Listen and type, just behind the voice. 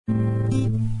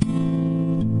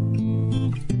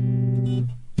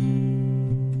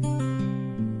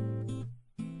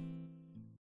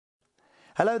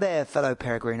Hello there, fellow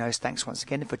peregrinos. Thanks once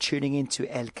again for tuning in to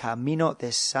El Camino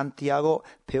de Santiago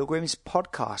Pilgrims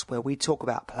podcast, where we talk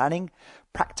about planning,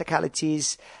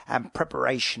 practicalities, and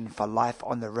preparation for life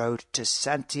on the road to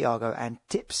Santiago, and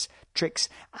tips, tricks,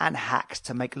 and hacks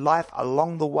to make life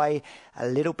along the way a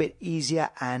little bit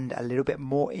easier and a little bit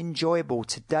more enjoyable.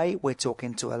 Today, we're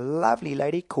talking to a lovely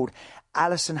lady called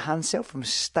Alison Hansell from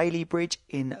Stalybridge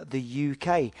in the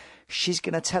UK. She's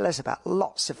going to tell us about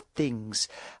lots of things,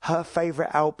 her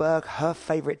favourite albergue, her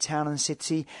favourite town and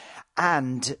city,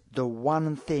 and the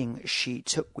one thing she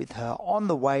took with her on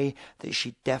the way that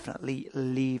she definitely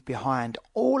leave behind.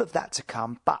 All of that to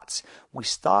come, but we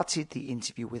started the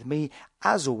interview with me,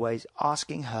 as always,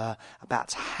 asking her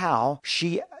about how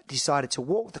she decided to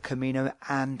walk the Camino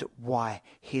and why.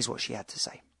 Here's what she had to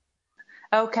say.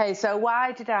 Okay, so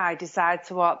why did I decide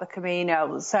to walk the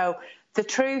Camino? So the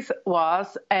truth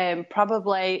was,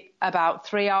 probably about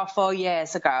 3 or 4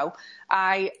 years ago,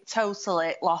 I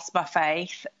totally lost my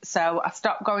faith. So I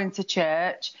stopped going to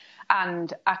church,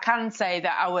 and I can say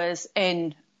that I was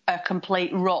in a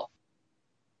complete rut.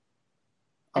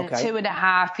 Okay. And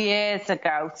 2.5 years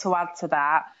ago, to add to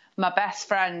that, my best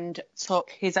friend took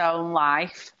his own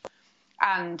life,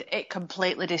 and it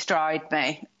completely destroyed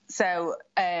me. So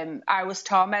I was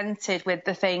tormented with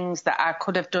the things that I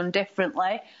could have done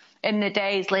differently in the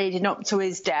days leading up to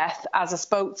his death, as I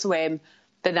spoke to him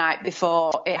the night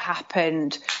before it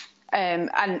happened, and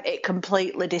it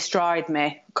completely destroyed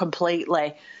me,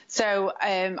 completely. So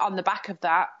on the back of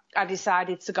that, I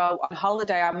decided to go on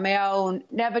holiday on my own,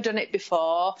 never done it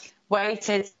before,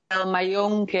 waited till my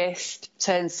youngest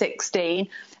turned 16,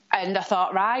 and I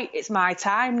thought, right, it's my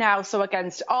time now. So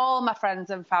against all my friends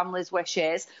and family's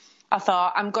wishes, I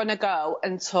thought, I'm going to go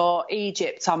and tour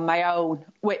Egypt on my own,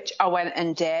 which I went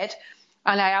and did.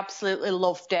 And I absolutely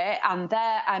loved it. And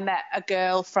there I met a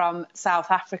girl from South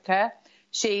Africa.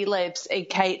 She lives in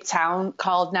Cape Town,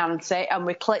 called Nancy, and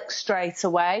we clicked straight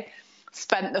away.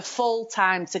 Spent the full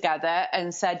time together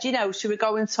and said, you know, should we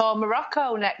go and tour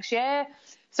Morocco next year?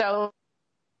 So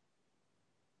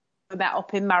we met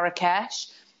up in Marrakesh,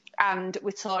 and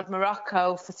we toured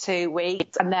Morocco for 2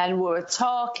 weeks, and then we were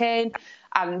talking,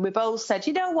 and we both said,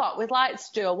 you know what, we'd like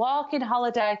to do a walking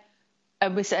holiday.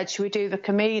 And we said, should we do the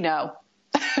Camino?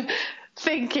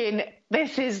 Thinking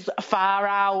this is far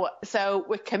out. So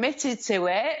we committed to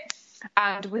it,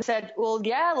 and we said, well,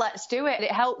 yeah, let's do it.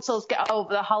 It helps us get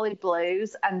over the holiday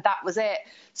blues, and that was it.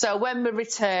 So when we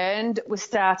returned, we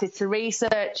started to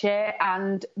research it,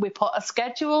 and we put a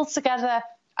schedule together,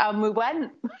 and we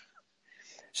went.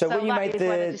 So when you made that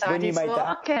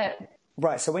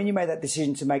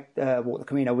decision to make walk the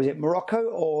Camino, was it Morocco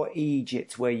or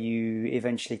Egypt where you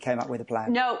eventually came up with a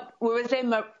plan? No, we was in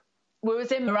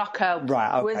Morocco.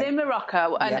 Right, okay. We was in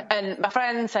Morocco, and my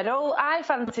friend said, oh, I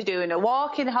fancy doing a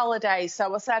walking holiday.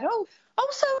 So I said, oh,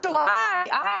 so do I.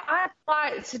 I'd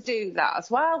like to do that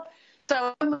as well.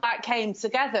 So when that came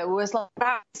together, we was like,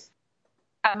 right.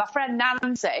 And my friend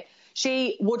Nancy,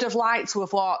 she would have liked to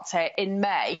have walked it in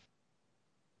May.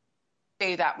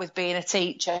 Do that with being a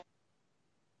teacher.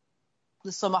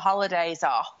 The summer holidays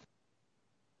off.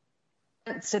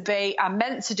 I'm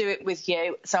meant to do it with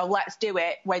you, so let's do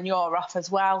it when you're off as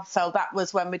well. So that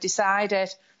was when we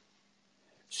decided.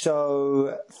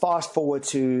 So fast forward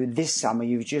to this summer,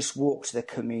 you've just walked the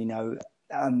Camino.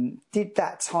 Did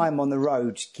that time on the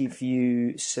road give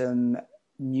you some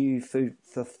new food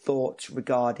for thought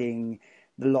regarding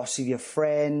the loss of your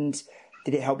friend?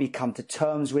 Did it help you come to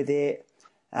terms with it?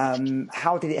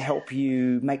 How did it help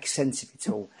you make sense of it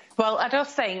all? Well, I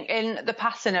just think in the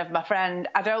passing of my friend,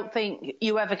 I don't think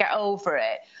you ever get over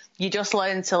it. You just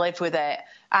learn to live with it.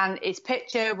 And his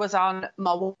picture was on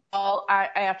my wall. I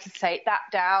had to take that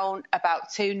down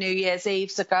about 2 New Year's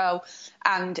Eves ago.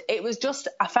 And it was just,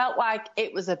 I felt like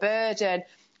it was a burden.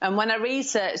 And when I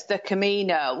researched the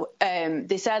Camino,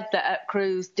 they said that at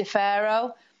Cruz de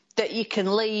Ferro, that you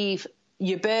can leave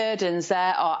your burdens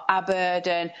there, or a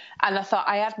burden. And I thought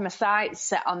I had my sights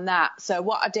set on that. So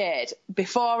what I did,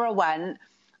 before I went,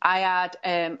 I had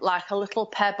like a little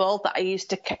pebble that I used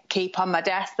to keep on my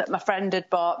desk that my friend had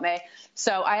bought me.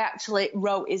 So I actually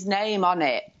wrote his name on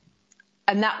it.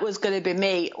 And that was going to be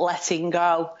me letting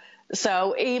go.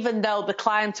 So even though the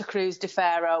climb to Cruz de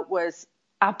Ferro was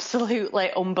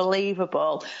absolutely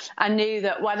unbelievable, I knew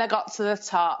that when I got to the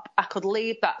top, I could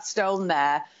leave that stone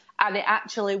there. And it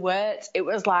actually worked. It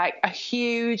was like a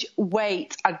huge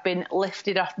weight had been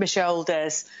lifted off my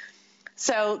shoulders.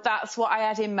 So that's what I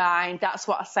had in mind. That's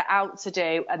what I set out to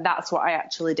do. And that's what I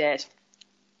actually did.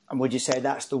 And would you say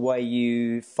that's the way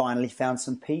you finally found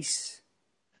some peace?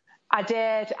 I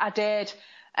did.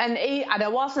 And I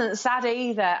wasn't sad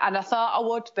either, and I thought I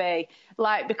would be,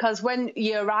 like, because when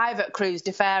you arrive at Cruz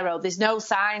de Ferro, there's no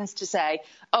signs to say,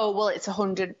 oh, well, it's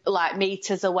 100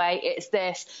 meters away, it's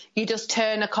this. You just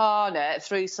turn a corner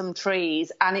through some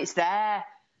trees and it's there.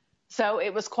 So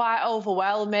it was quite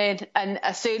overwhelming, and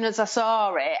as soon as I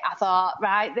saw it, I thought,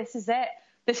 right, this is it.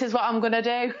 This is what I'm going to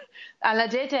do. And I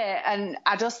did it. And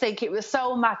I just think it was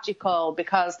so magical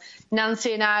because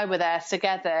Nancy and I were there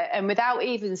together. And without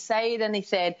even saying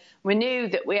anything, we knew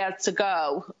that we had to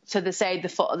go to the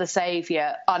foot of the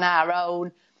Saviour on our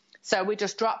own. So we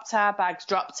just dropped our bags,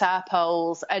 dropped our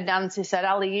poles. And Nancy said,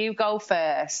 Ali, you go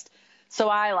first. So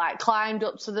I climbed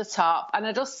up to the top and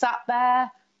I just sat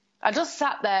there. I just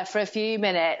sat there for a few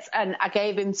minutes and I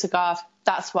gave him to God.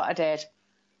 That's what I did.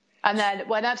 And then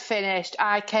when I'd finished,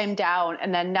 I came down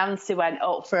and then Nancy went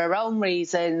up for her own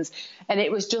reasons. And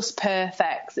it was just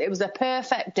perfect. It was a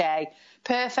perfect day,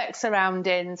 perfect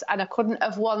surroundings. And I couldn't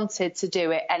have wanted to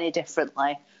do it any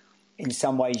differently. In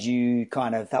some ways,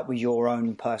 that was your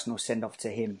own personal send-off to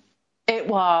him. It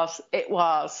was.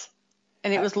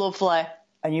 And it was lovely.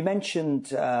 And you mentioned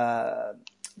that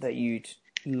you'd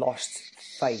lost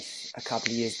faith a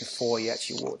couple of years before you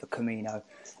actually walked the Camino.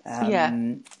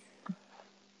 Yeah.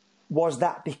 Was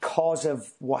that because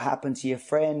of what happened to your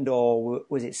friend, or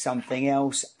was it something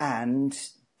else? And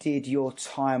did your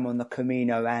time on the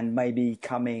Camino and maybe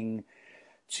coming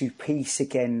to peace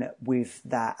again with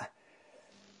that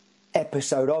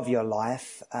episode of your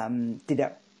life, did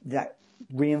that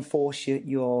reinforce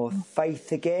your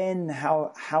faith again?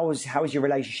 How is your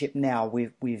relationship now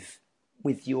with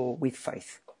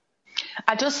faith?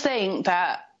 I just think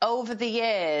that over the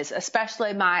years,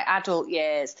 especially my adult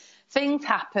years, things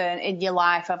happen in your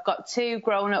life. I've got 2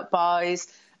 grown-up boys,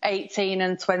 18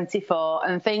 and 24,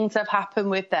 and things have happened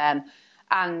with them.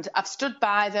 And I've stood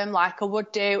by them like I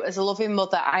would do as a loving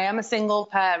mother. I am a single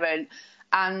parent.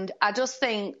 And I just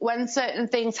think when certain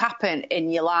things happen in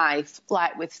your life,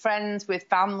 like with friends, with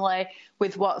family,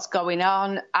 with what's going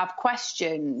on, I've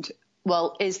questioned,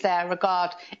 well, is there a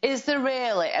God? Is there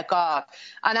really a God?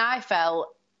 And I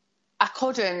felt I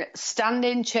couldn't stand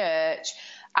in church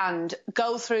and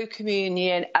go through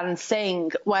communion and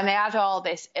sing when I had all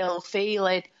this ill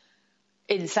feeling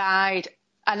inside.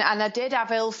 And I did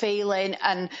have ill feeling,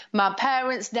 and my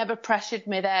parents never pressured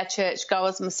me. They're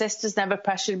churchgoers. My sisters never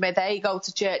pressured me. They go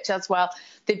to church as well.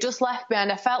 They just left me,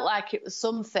 and I felt like it was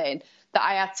something that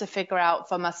I had to figure out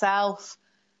for myself.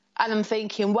 And I'm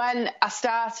thinking, when I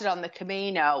started on the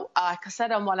Camino, like I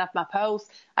said on one of my posts,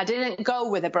 I didn't go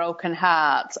with a broken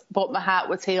heart, but my heart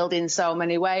was healed in so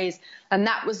many ways. And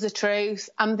that was the truth.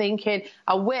 I'm thinking,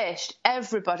 I wished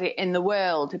everybody in the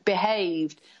world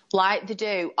behaved like they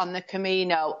do on the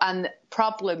Camino, and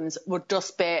problems would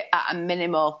just be at a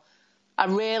minimal. I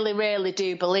really, really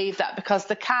do believe that, because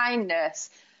the kindness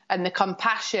and the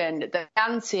compassion that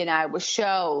Nancy and I were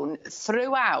shown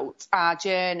throughout our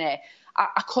journey,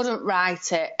 I couldn't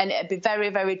write it, and it'd be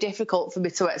very, very difficult for me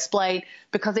to explain,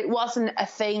 because it wasn't a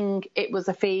thing, it was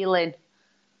a feeling,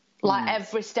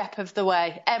 every step of the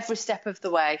way.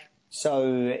 So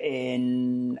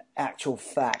in actual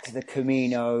fact, the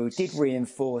Camino did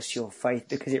reinforce your faith,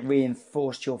 because it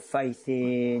reinforced your faith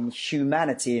in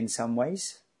humanity in some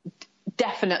ways.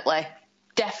 Definitely.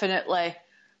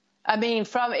 I mean,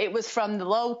 it was from the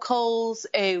locals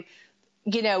who,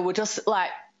 were just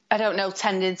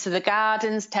tending to the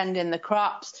gardens, tending the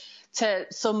crops, to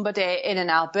somebody in an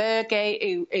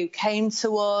albergue who came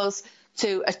to us,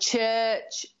 to a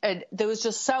church. And there was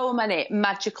just so many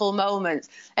magical moments.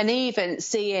 And even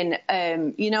seeing,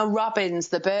 robins,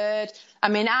 the bird. I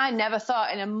mean, I never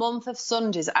thought in a month of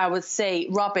Sundays I would see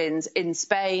robins in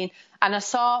Spain. And I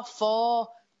saw 4.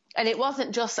 And it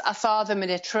wasn't just I saw them in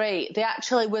a tree. They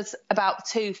actually was about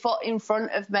 2 foot in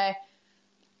front of me.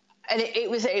 And it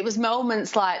was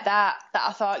moments like that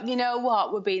I thought, you know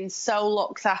what, we're being so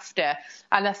looked after.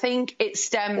 And I think it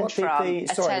stemmed from...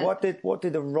 What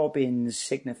did the robins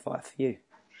signify for you?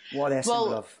 What are they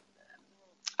symbol of?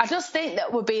 I just think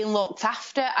that we're being looked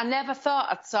after. I never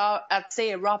thought I'd see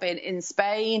a robin in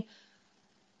Spain.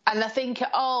 And I think it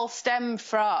all stemmed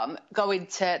from going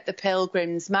to the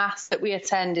Pilgrim's Mass that we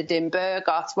attended in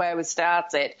Burgos, where we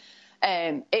started.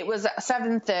 It was at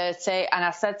 7:30, and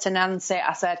I said to Nancy,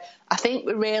 I think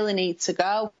we really need to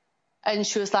go. And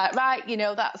she was like, right,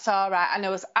 that's all right. And I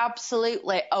was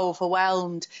absolutely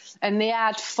overwhelmed. And they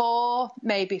had 4,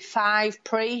 maybe 5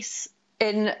 priests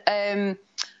in the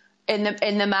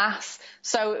Mass.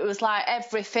 So it was like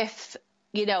every 5th,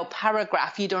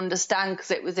 paragraph you'd understand, because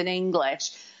it was in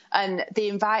English. and they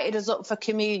invited us up for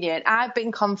communion. I'd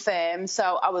been confirmed,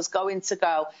 so I was going to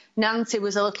go. Nancy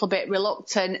was a little bit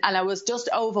reluctant, and I was just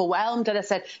overwhelmed, and I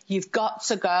said, you've got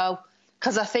to go,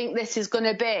 because I think this is going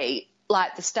to be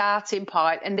like the starting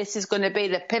point, and this is going to be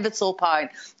the pivotal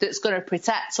point that's going to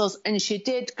protect us. And she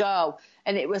did go,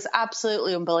 and it was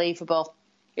absolutely unbelievable.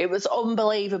 It was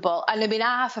unbelievable. And I mean,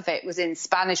 half of it was in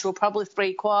Spanish, well, probably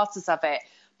 3/4 of it.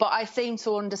 But I seem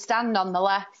to understand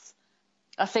nonetheless.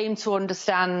 I seem to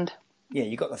understand. Yeah,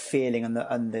 you got the feeling and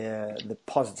the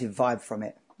positive vibe from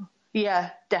it.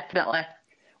 Yeah, definitely.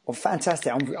 Well,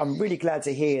 fantastic. I'm really glad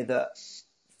to hear that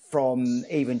from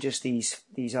even just the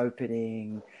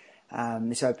opening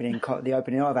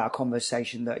of our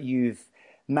conversation, that you've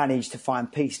managed to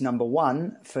find peace, number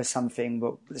one, for something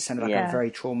that sounded like a very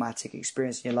traumatic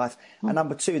experience in your life, and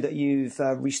number two, that you've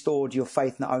restored your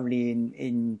faith not only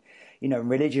in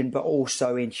religion but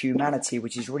also in humanity,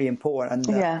 which is really important,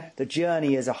 and the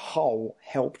journey as a whole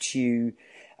helped you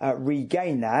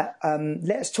regain that.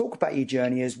 Let's talk about your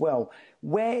journey as well.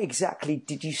 Where exactly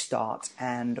did you start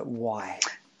and why?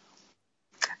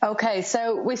 Okay,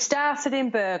 so we started in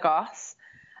Burgos.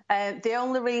 The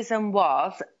only reason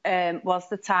was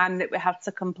the time that we had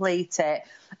to complete it,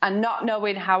 and not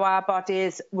knowing how our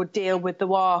bodies would deal with the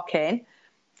walking.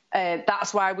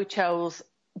 That's why we chose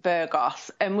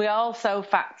Burgos. And we also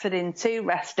factored in 2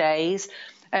 rest days.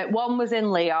 One was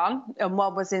in Leon and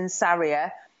one was in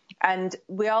Sarria. And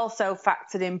we also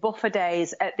factored in buffer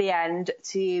days at the end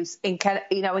to use in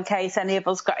case any of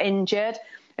us got injured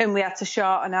and we had to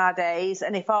shorten our days.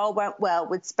 And if all went well,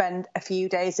 we'd spend a few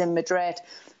days in Madrid.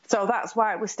 So that's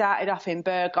why we started off in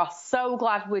Burgos. So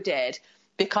glad we did,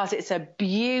 because it's a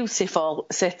beautiful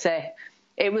city.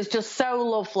 It was just so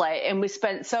lovely, and we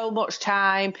spent so much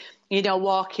time,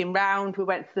 walking round. We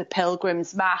went to the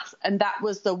Pilgrim's Mass, and that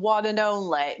was the one and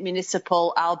only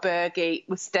municipal albergue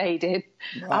we stayed in.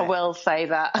 Right. I will say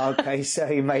that. Okay, so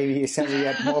maybe you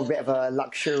had more a bit of a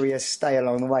luxurious stay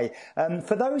along the way.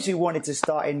 For those who wanted to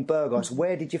start in Burgos,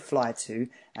 where did you fly to,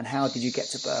 and how did you get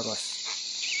to Burgos?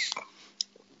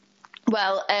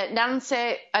 Well,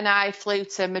 Nancy and I flew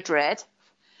to Madrid.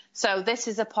 So this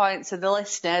is a point to the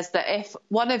listeners that if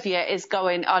one of you is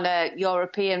going on a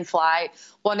European flight,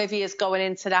 one of you is going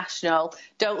international,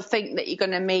 don't think that you're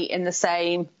going to meet in the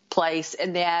same place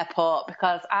in the airport,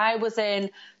 because I was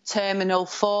in Terminal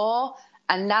 4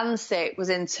 and Nancy was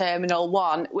in Terminal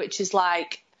 1, which is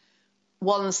like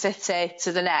one city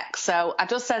to the next. So I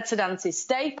just said to Nancy,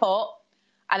 stay put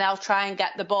and I'll try and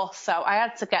get the bus. So I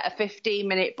had to get a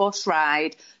 15-minute bus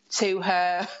ride to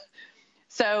her.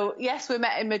 So, yes, we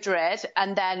met in Madrid,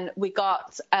 and then we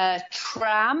got a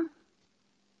tram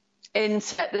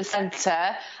into the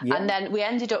centre, and then we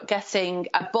ended up getting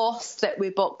a bus that we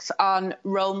booked on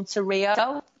Rome to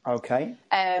Rio. Okay.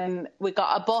 We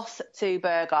got a bus to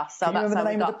Burgos, so Can you that's remember how the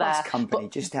name we got of the bus there. company?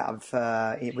 Just out of,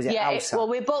 was it Alsa?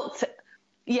 We booked...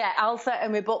 Yeah, Alsa,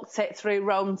 and we booked it through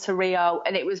Rome to Rio,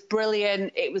 and it was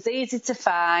brilliant. It was easy to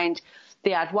find.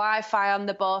 They had Wi-Fi on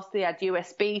the bus, they had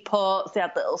USB ports, they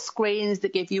had little screens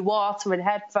that give you water and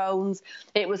headphones.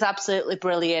 It was absolutely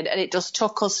brilliant, and it just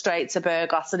took us straight to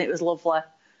Burgos, and it was lovely.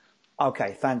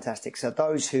 Okay, fantastic. So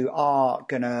those who are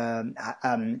going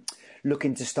to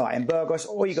looking to start in Burgos,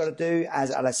 all you got to do,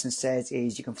 as Alison says,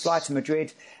 is you can fly to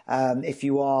Madrid. If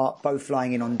you are both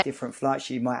flying in on different flights,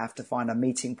 you might have to find a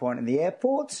meeting point in the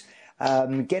airport.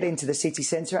 Get into the city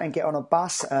centre and get on a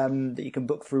bus that you can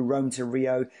book through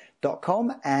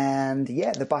RomeToRio.com. And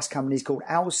the bus company is called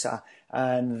Alsa,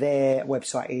 and their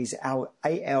website is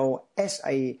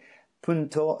ALSA.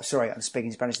 I'm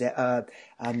speaking Spanish there,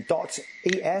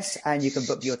 .es, and you can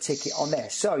book your ticket on there.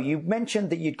 So you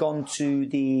mentioned that you'd gone to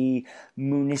the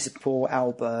municipal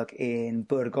albergue in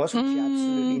Burgos, which you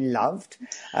absolutely loved.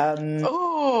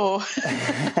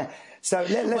 So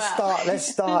let's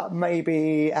start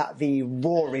maybe at the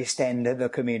rawest end of the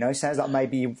Camino. Sounds like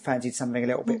maybe you fancied something a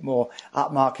little bit more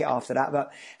upmarket after that.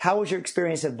 But how was your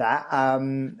experience of that?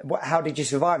 How did you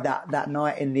survive that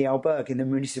night in the albergue, in the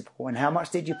municipal? And how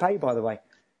much did you pay, by the way,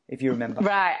 if you remember?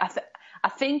 Right. I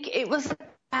think it was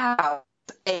about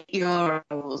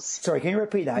 €8. Sorry, can you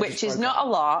repeat that? Which is not a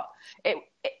lot.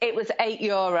 It was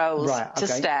 €8 to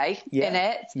stay in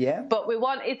it. Yeah. But we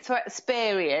wanted to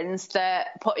experience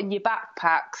putting your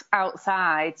backpacks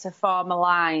outside to form a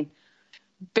line,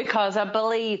 because I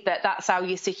believe that's how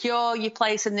you secure your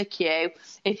place in the queue.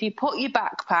 If you put your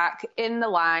backpack in the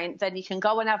line, then you can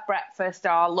go and have breakfast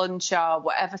or lunch or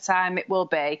whatever time it will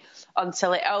be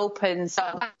until it opens. So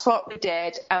that's what we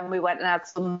did, and we went and had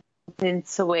something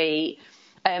to eat.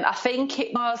 I think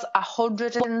it was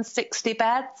 160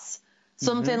 beds.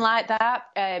 something like that.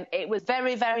 It was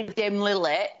very, very dimly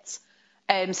lit.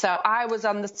 So I was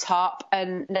on the top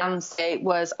and Nancy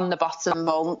was on the bottom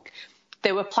bunk.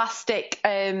 There were plastic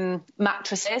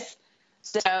mattresses,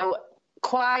 so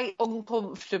quite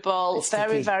uncomfortable,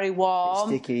 very, very warm.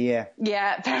 Sticky, yeah.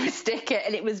 Yeah, very sticky,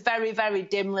 and it was very, very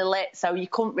dimly lit, so you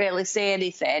couldn't really see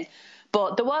anything.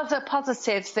 But there was a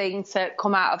positive thing to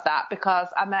come out of that because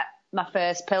I met my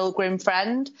first pilgrim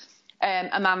friend,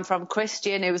 a man from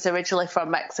Christian who was originally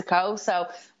from Mexico. So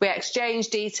we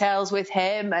exchanged details with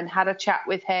him and had a chat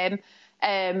with him.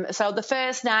 So the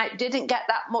first night didn't get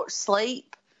that much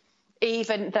sleep,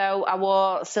 even though I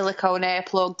wore silicone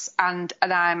earplugs and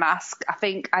an eye mask. I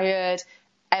think I heard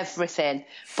everything.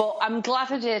 But I'm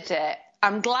glad I did it.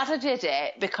 I'm glad I did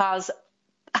it because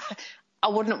I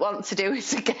wouldn't want to do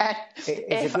it again.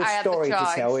 It's a good story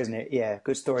to tell, isn't it? Yeah,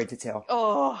 good story to tell.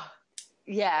 Oh,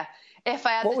 yeah. If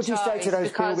I had what would you say to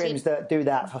those pilgrims that do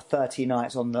that for 30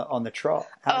 nights on the trot?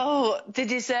 They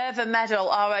deserve a medal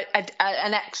or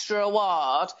an extra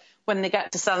award when they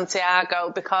get to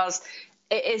Santiago, because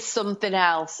it is something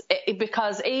else.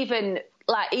 Because even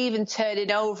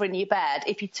turning over in your bed,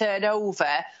 if you turn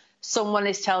over, someone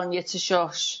is telling you to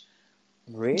shush.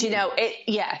 Really? Do you know it?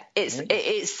 Yeah,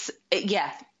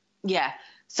 yeah.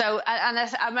 So, and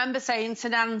I remember saying to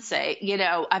Nancy, you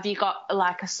know, have you got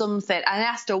like a something? I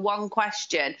asked her one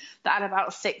question that had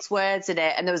about 6 words in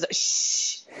it, and there was a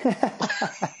shh.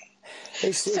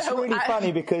 It's really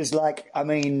funny because, like, I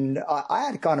mean, I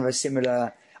had kind of a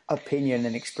similar opinion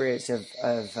and experience of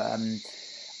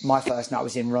my first night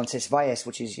was in Roncesvalles,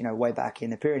 which is, you know, way back in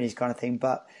the Pyrenees kind of thing.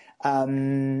 But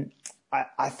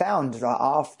I found that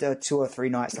after 2 or 3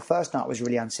 nights, the first night was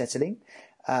really unsettling.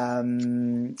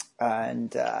 Even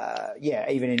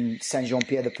in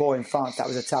Saint-Jean-Pied-de-Port in France, that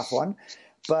was a tough one.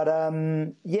 But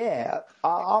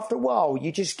after a while,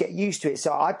 you just get used to it.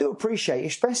 So I do appreciate,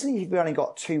 especially if you've only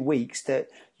got 2 weeks, that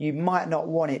you might not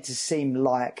want it to seem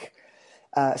like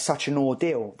such an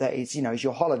ordeal that it's, you know, it's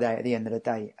your holiday at the end of the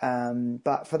day.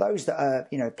 But for those that are,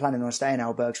 you know, planning on staying in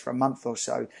albergues for a month or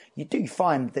so, you do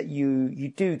find that you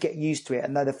do get used to it.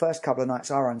 And though the first couple of nights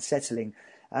are unsettling,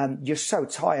 you're so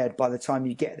tired by the time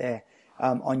you get there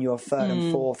on your 3rd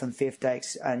and 4th and 5th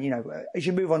days. And, you know, as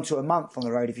you move on to a month on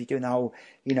the road, if you're doing the whole,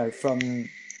 you know, from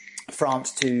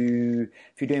France to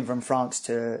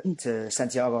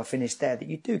Santiago or finish there, that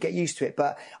you do get used to it.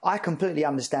 But I completely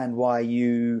understand why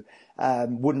you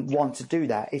wouldn't want to do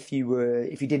that if you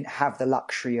didn't have the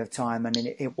luxury of time and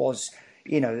it was,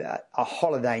 you know, a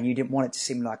holiday and you didn't want it to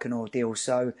seem like an ordeal.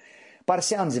 So by the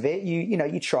sounds of it,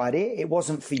 you tried it. It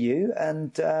wasn't for you,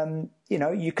 and you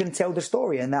know, you can tell the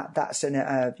story, and that's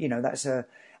a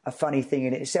funny thing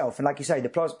in itself. And like you say, the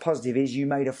positive is you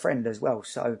made a friend as well.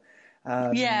 So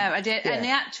yeah, I did, and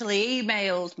he actually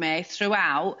emailed me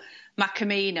throughout my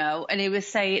Camino, and he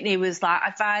was like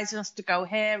advising us to go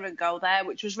here and go there,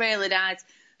 which was really nice.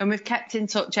 And we've kept in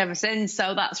touch ever since,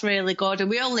 so that's really good.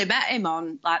 And we only met him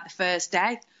on like the first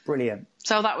day. Brilliant.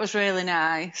 So that was really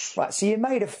nice. Right, so you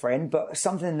made a friend, but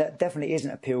something that definitely isn't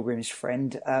a pilgrim's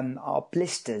friend are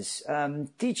blisters.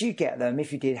 Did you get them?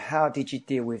 If you did, how did you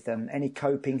deal with them? Any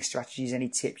coping strategies, any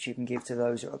tips you can give to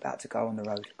those that are about to go on the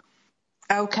road?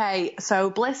 Okay, so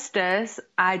blisters,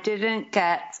 I didn't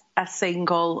get a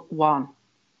single one.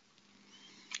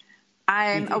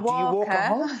 I'm a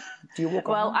walker. Do you walk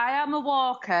well, home? I am a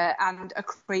walker and a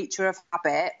creature of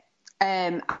habit.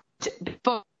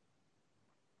 But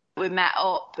we met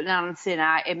up, Nancy and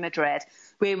I, in Madrid.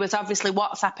 We was obviously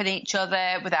WhatsApping each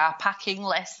other with our packing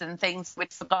lists and things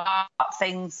we'd forgot,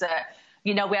 things that,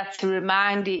 you know, we had to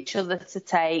remind each other to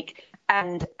take.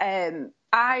 And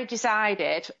I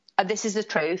decided, and this is the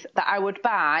truth, that I would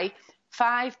buy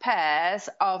 5 pairs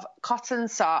of cotton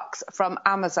socks from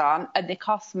Amazon, and they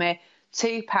cost me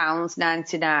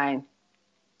 £2.99.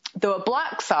 They were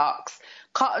black socks,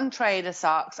 cotton trainer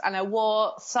socks, and I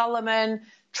wore Solomon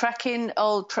trekking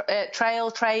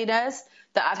trail trainers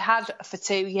that I'd had for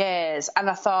 2 years. And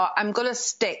I thought, I'm going to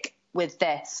stick with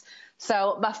this.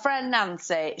 So my friend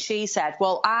Nancy, she said,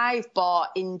 well, I've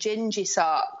bought Injinji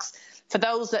socks. For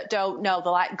those that don't know,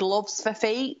 they're like gloves for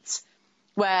feet,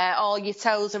 where all your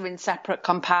toes are in separate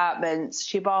compartments.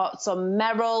 She bought some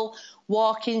Merrell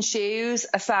walking shoes,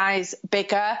 a size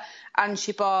bigger, and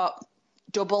she bought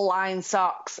double line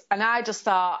socks. And I just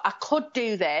thought I could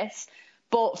do this,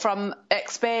 but from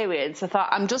experience, I thought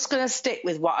I'm just going to stick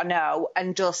with what I know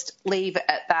and just leave it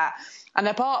at that. And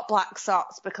I bought black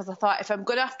socks because I thought if I'm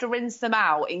going to have to rinse them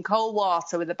out in cold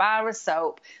water with a bar of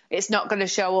soap, it's not going to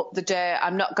show up the dirt.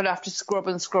 I'm not going to have to scrub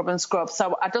and scrub and scrub.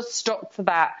 So I just stuck to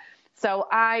that. So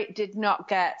I did not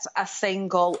get a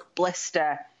single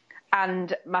blister.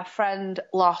 and my friend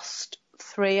lost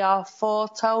 3 or 4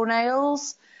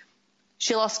 toenails.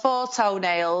 She lost 4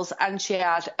 toenails, and she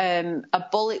had a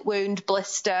bullet wound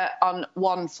blister on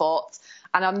one foot,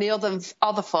 and on the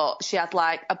other foot she had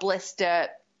like a blister.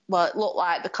 Well, it looked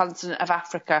like the continent of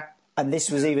Africa. And this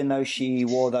was even though she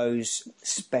wore those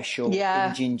special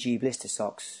Injinji blister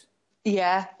socks.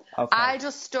 Yeah. Okay. I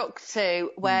just stuck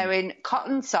to wearing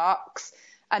cotton socks,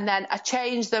 and then I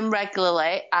changed them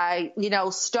regularly. I,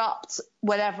 stopped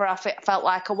whenever I felt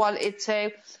like I wanted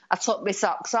to. I took my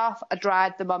socks off, I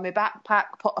dried them on my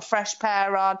backpack, put a fresh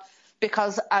pair on,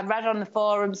 because I read on the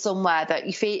forum somewhere that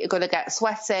your feet are going to get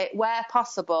sweaty. Where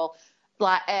possible,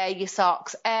 like air your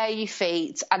socks, air your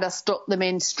feet, and I stuck them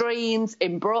in streams,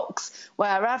 in brooks,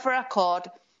 wherever I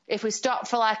could. If we stopped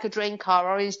for like a drink or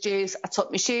orange juice, I took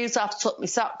my shoes off, took my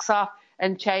socks off,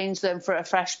 and changed them for a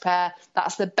fresh pair.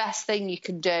 That's the best thing you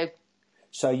can do.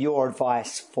 So your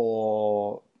advice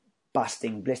for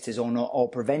busting blisters or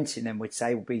preventing them, would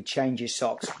say, would be change your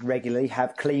socks regularly,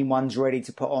 have clean ones ready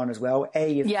to put on as well, air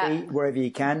your feet wherever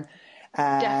you can.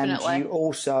 And definitely. You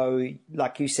also,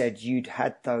 like you said, you'd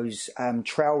had those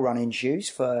trail running shoes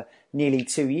for nearly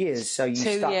 2 years. So you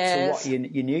stuck to what you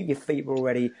knew. Your feet were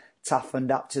already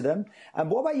toughened up to them.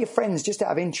 And what about your friends, just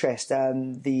out of interest,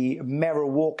 the Merrell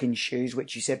walking shoes,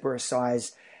 which you said were a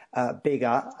size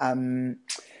bigger,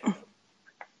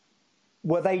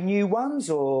 were they new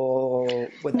ones or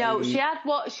were No, they...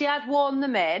 she had worn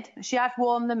them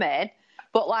in,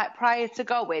 but like prior to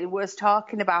going, we was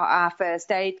talking about our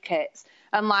first aid kits,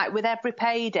 and like with every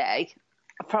payday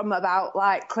from about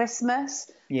like Christmas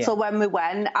so when we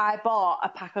went, I bought a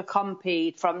pack of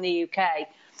Compeed from the UK.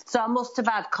 So I must have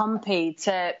had Compeed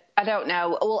to, I don't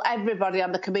know, well, everybody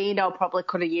on the Camino probably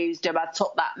could have used them. I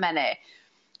took that many,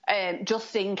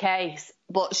 just in case.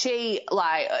 But she,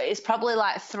 it's probably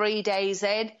like 3 days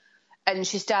in, and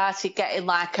she started getting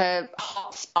like a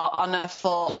hot spot on her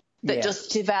foot that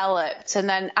just developed. And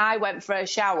then I went for a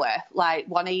shower like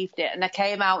one evening, and I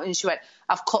came out and she went,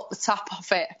 I've cut the top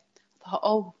off it. I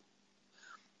thought,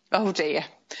 oh dear.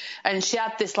 And she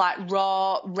had this like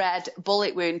raw red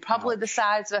bullet wound, probably the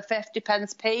size of a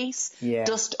 50p piece,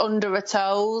 just under her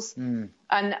toes.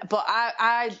 But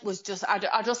I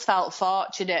just felt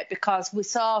fortunate, because we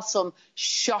saw some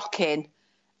shocking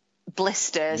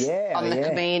blisters on the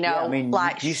Camino. Yeah, I mean,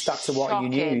 like you stuck to what you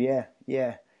knew,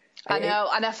 yeah. I know,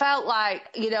 and I felt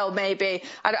like, maybe,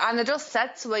 and I just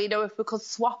said to her, if we could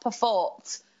swap a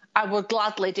foot, I would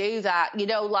gladly do that,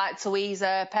 like to ease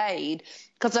her pain.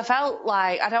 Because I felt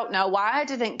like, I don't know why I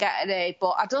didn't get any,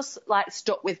 but I just like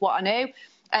stuck with what I knew.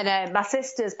 And my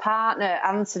sister's partner,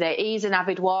 Anthony, he's an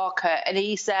avid walker, and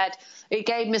he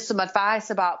gave me some advice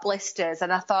about blisters.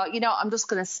 And I thought, I'm just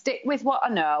going to stick with what I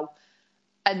know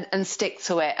and stick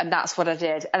to it. And that's what I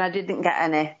did. And I didn't get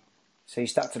any. So you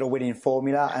stuck to the winning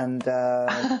formula, and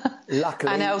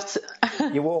luckily I know.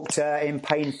 You walked in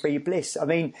pain-free bliss. I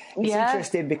mean, it's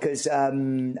interesting because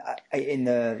you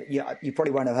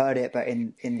probably won't have heard it, but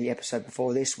in the episode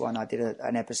before this one, I did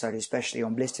an episode especially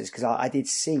on blisters, because I did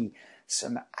see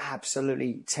some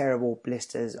absolutely terrible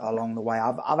blisters along the way.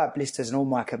 I've had blisters in all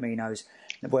my Caminos,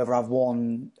 whether I've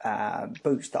worn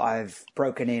boots that I've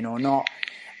broken in or not.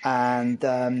 And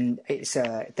it's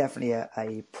definitely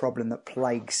a problem that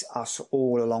plagues us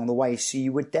all along the way. So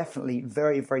you were definitely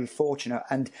very, very fortunate.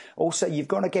 And also you've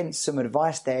gone against some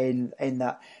advice there in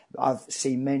that I've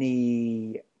seen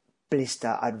many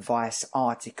blister advice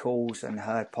articles and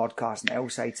heard podcasts, and they all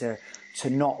say to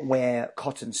not wear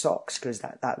cotton socks because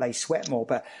that they sweat more.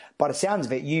 But by the sounds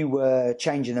of it, you were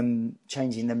changing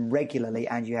them regularly,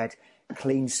 and you had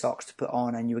clean socks to put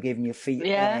on, and you were giving your feet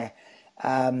air.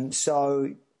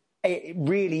 So it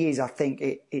really is, I think,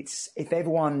 it's if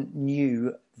everyone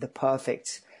knew the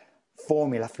perfect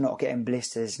formula for not getting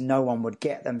blisters, no one would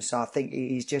get them. So I think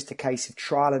it is just a case of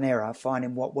trial and error,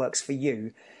 finding what works for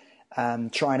you,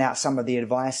 trying out some of the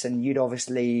advice. And you'd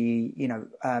obviously,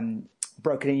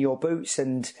 broken in your boots,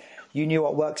 and you knew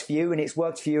what works for you, and it's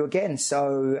worked for you again.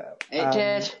 So it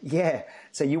did. Yeah.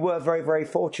 So you were very, very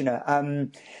fortunate.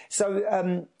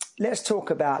 Let's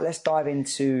dive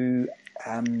into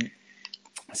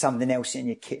something else in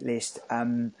your kit list.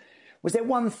 Was there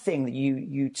one thing that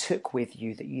you took with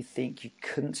you that you think you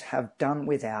couldn't have done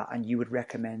without, and you would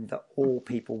recommend that all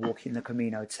people walking the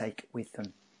Camino take with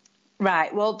them?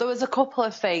 Right. Well, there was a couple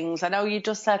of things. I know you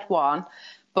just said one,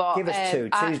 but give us two.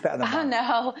 Two's better than one.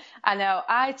 I know.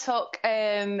 I took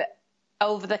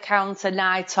over-the-counter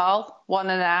Nitol, one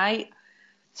a night.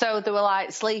 So they were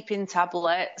like sleeping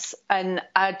tablets, and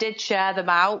I did share them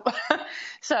out.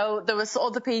 So there was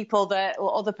other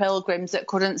pilgrims that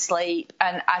couldn't sleep,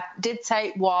 and I did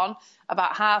take one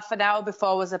about half an hour before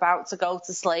I was about to go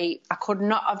to sleep. I could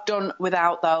not have done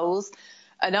without those.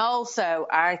 And also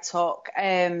I took,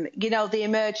 the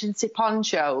emergency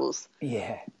ponchos.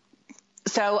 Yeah.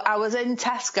 So I was in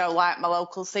Tesco, like my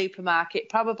local supermarket,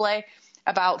 probably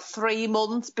about 3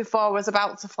 months before I was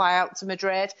about to fly out to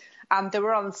Madrid. And they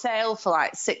were on sale for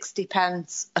like 60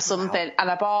 pence or something. Wow. And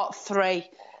I bought 3.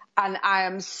 And I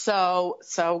am so,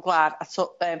 so glad I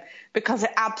took them, because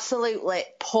it absolutely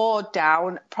poured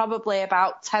down probably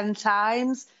about 10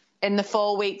 times in the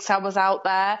 4 weeks I was out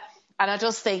there. And I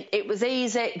just think it was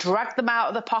easy, dragged them out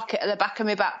of the pocket at the back of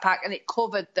my backpack, and it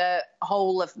covered the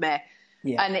whole of me.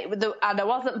 Yeah. And I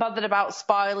wasn't bothered about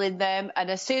spoiling them.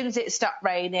 And as soon as it stopped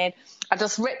raining, I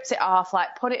just ripped it off,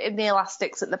 like put it in the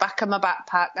elastics at the back of my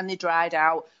backpack, and they dried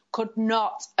out. Could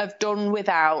not have done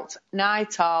without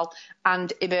nightall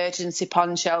and emergency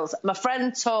ponchos. My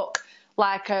friend took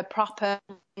like a proper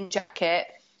jacket,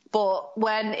 but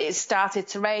when it started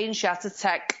to rain, she had to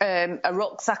take a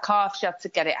rucksack off. She had to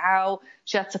get it out.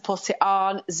 She had to put it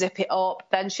on, zip it up.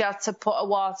 Then she had to put a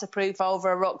waterproof over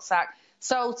a rucksack.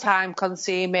 So time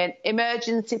consuming.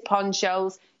 Emergency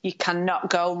ponchos, you cannot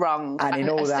go wrong. And in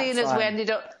all that as time, as we ended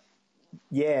up...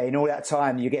 Yeah, in all that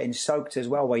time, you're getting soaked as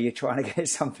well, where you're trying to get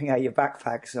something out of your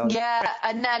backpack. So. Yeah,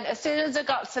 and then as soon as I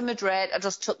got to Madrid, I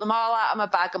just took them all out of my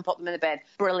bag and put them in the bin.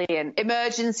 Brilliant.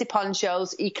 Emergency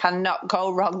ponchos, you cannot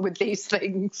go wrong with these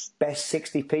things. Best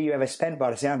 60p you ever spent,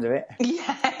 by the sounds of it.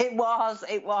 Yeah, it was.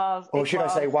 Or should I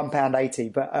say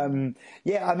 £1.80? But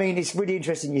yeah, I mean, it's really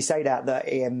interesting you say that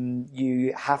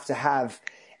you have to have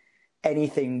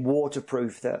anything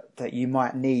waterproof that you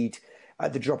might need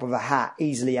at the drop of a hat,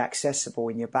 easily accessible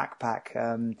in your backpack.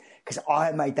 Because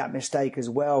I made that mistake as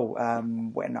well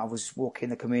when I was walking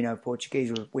the Camino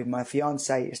Portuguese with my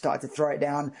fiance. It started to throw it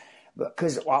down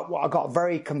because I got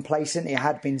very complacent. It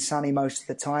had been sunny most of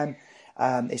the time.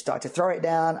 It started to throw it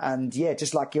down, and yeah,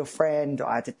 just like your friend,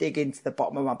 I had to dig into the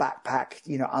bottom of my backpack,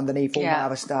 underneath all my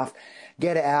other stuff,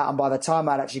 get it out. And by the time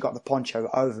I'd actually got the poncho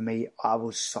over me, I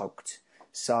was soaked.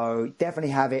 So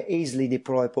definitely have it easily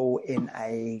deployable in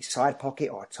a side pocket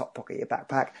or a top pocket of your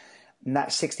backpack. And that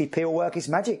 60p will work its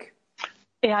magic.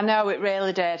 Yeah, I know, it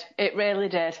really did. It really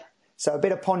did. So a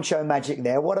bit of poncho magic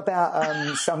there. What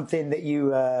about something that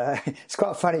you... it's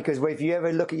quite funny because if you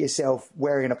ever look at yourself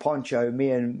wearing a poncho,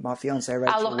 me and my fiancée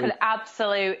Rachel... I look an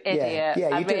absolute idiot.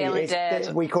 Yeah, you really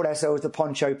did. We called ourselves the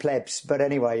poncho plebs. But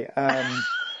anyway...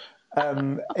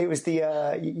 it was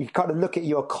you kind of look at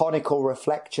your conical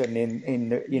reflection in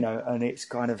the, and it's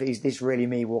kind of, is this really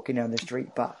me walking down the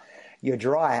street? But you're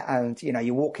dry, and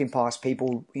you're walking past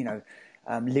people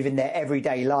living their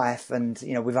everyday life, and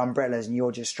with umbrellas, and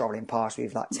you're just strolling past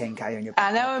with like 10k on your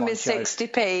I know, and my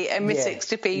 60p and my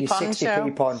 60p poncho.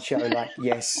 60p poncho, like,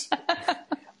 yes.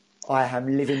 I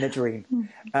am living the dream.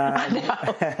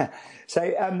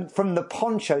 So from the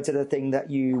poncho to the thing that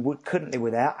you couldn't live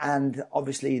without, and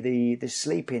obviously the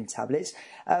sleeping tablets,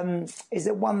 is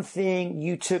there one thing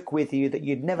you took with you that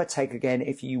you'd never take again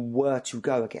if you were to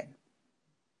go again?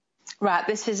 Right,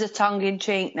 this is a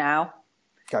tongue-in-cheek now.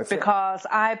 Go for it. Because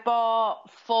I bought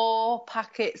 4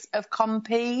 packets of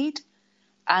Compeed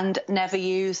and never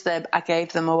used them. I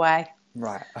gave them away.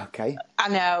 Right, okay. I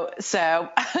know. So,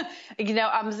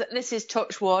 this is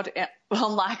touch wood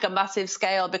on like a massive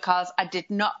scale, because I did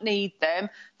not need them,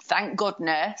 thank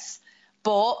goodness,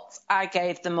 but I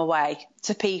gave them away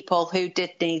to people who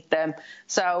did need them.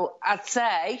 So I'd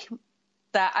say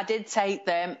that I did take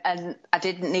them and I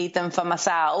didn't need them for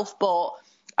myself, but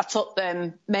I took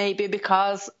them maybe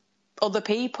because other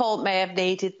people may have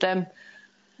needed them.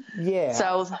 Yeah.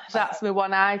 So that's my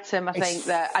one item, I think,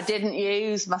 that I didn't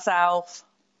use myself.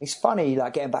 It's funny,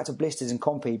 like getting back to blisters and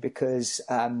Compi, because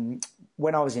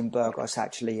when I was in Burgos,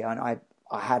 actually, and I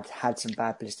had some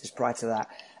bad blisters prior to that,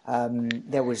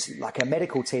 there was like a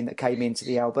medical team that came into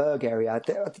the albergue area.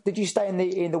 Did you stay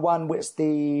in the one with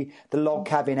the log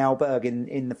cabin albergue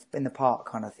in the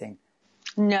park kind of thing?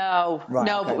 No, right,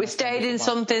 no, okay, but we stayed in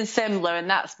something similar, and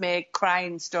that's my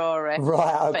crying story.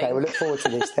 Right, okay, we'll look forward to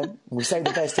this then. We'll save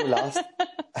the best till last.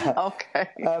 Okay.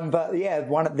 But yeah,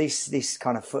 this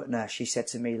kind of foot nurse, she said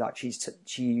to me, like,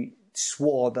 she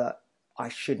swore that I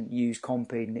shouldn't use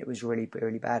Compeed, and it was really,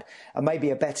 really bad. And maybe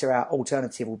a better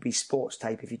alternative would be sports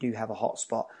tape if you do have a hot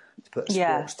spot, to put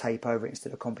sports tape over it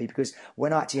instead of Compeed. Because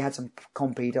when I actually had some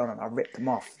Compeed on and I ripped them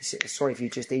off, sorry if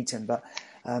you've just eaten, but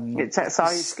it takes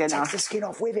all your skin off. Takes the skin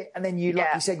off with it, and then you, like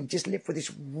you said, you just live with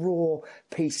this raw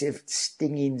piece of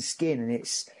stinging skin, and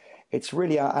It's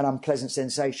really an unpleasant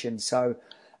sensation. So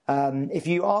if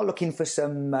you are looking for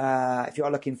some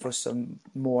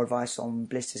more advice on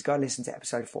blisters, go and listen to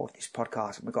episode 4 of this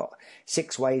podcast. And we've got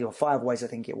 6 ways or 5 ways, I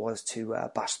think it was, to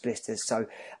bust blisters. So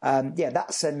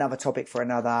that's another topic for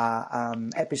another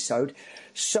episode.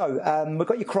 So we've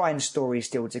got your crying story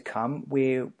still to come.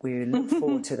 We look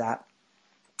forward to that.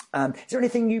 Is there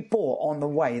anything you bought on the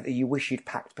way that you wish you'd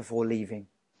packed before leaving?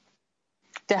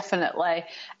 Definitely.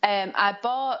 I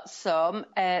bought some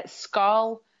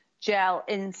Skull gel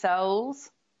insoles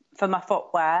for my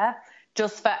footwear,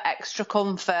 just for extra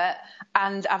comfort.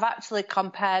 And I've actually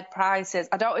compared prices.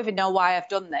 I don't even know why I've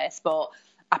done this, but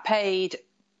I paid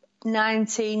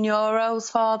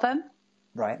 €19 for them.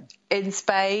 Right. In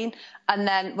Spain. And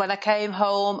then when I came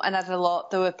home and had a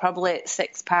look, they were probably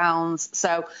 £6.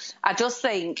 So I just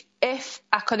think if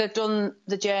I could have done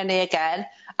the journey again,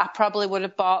 I probably would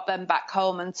have bought them back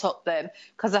home and took them,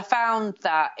 because I found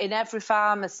that in every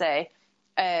pharmacy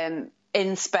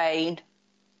in Spain,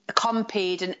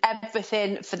 Compeed and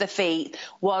everything for the feet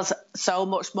was so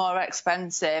much more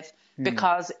expensive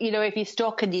because, if you're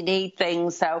stuck and you need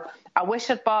things. So I wish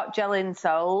I'd bought gel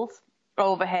insoles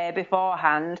over here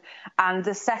beforehand. And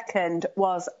the second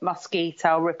was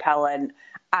mosquito repellent.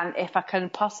 And if I can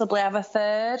possibly have a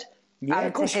third,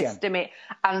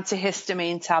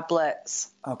 antihistamine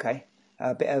tablets. Okay.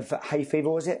 A bit of hay fever,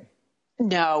 was it?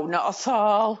 No, not at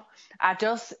all. I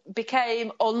just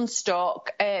became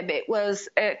unstuck. It was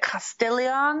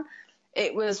Castillon.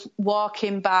 It was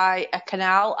walking by a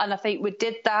canal, and I think we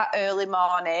did that early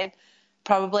morning,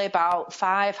 probably about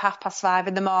 5:30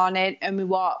 in the morning, and we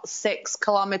walked 6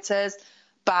 kilometres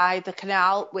by the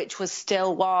canal, which was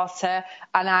still water,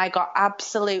 and I got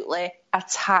absolutely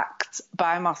attacked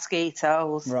by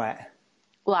mosquitoes. Right.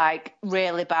 Like,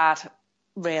 really bad,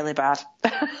 really bad.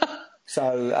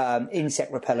 So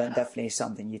insect repellent definitely is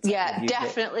something you take. Yeah,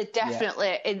 definitely.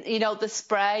 Yeah. The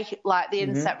spray, like the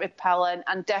insect repellent,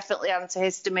 and definitely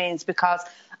antihistamines, because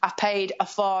I paid a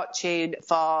fortune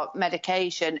for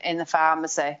medication in the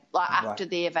pharmacy, after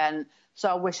the event. So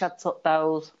I wish I'd took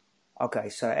those. Okay,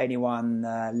 so anyone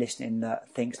listening that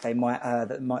thinks that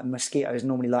mosquitoes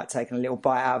normally like taking a little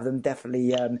bite out of them,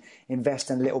 definitely invest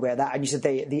in a little bit of that. And you said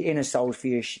the inner soles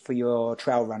for your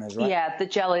trail runners, right? Yeah, the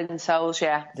gel insoles,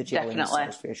 the gel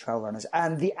insoles for your trail runners.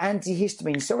 And the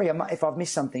antihistamine. Sorry, if I've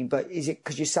missed something, but is it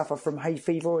because you suffer from hay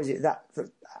fever, or is it that?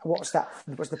 What's that?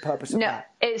 What's the purpose of that?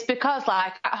 No, it's because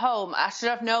at home, I should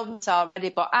have known this already,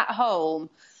 but at home,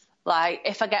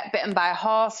 if I get bitten by a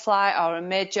horsefly or a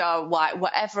midge or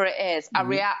whatever it is, I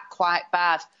react quite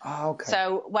bad. Oh, okay.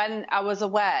 So when I was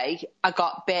away, I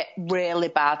got bit really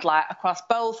bad, across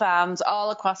both arms,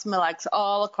 all across my legs,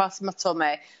 all across my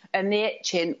tummy, and the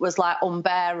itching was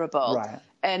unbearable. Right.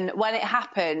 And when it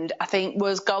happened, I think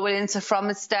was going into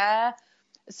Fromester.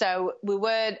 So we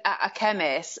weren't at a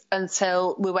chemist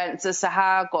until we went to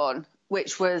Sahagun,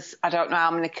 which was, I don't know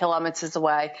how many kilometres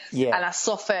away. Yeah. And I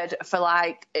suffered for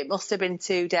it must have been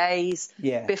 2 days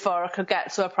before I could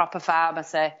get to a proper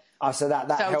pharmacy. Oh, so that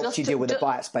helped you deal with the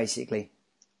bites, basically.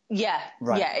 Yeah.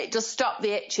 Right. Yeah, it just stopped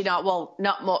the itching. Well,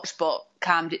 not much, but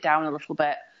calmed it down a little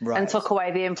bit. Right. And took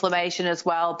away the inflammation as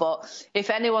well. But if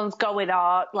anyone's going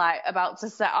out, about to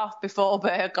set off before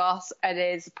Burgos and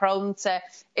is prone to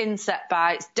insect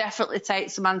bites, definitely take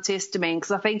some antihistamine,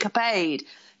 because I think I paid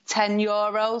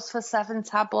 €10 for 7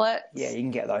 tablets. Yeah, you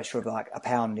can get those for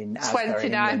 £1 in Asda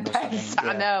 29 pence. Yeah.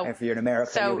 I know. If you're in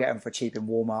America, you'll get them for cheap in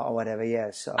Walmart or whatever.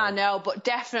 Yeah, so I know, but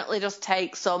definitely just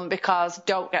take some, because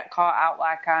don't get caught out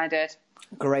like I did.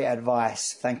 Great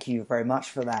advice. Thank you very much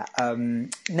for that.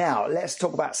 Now let's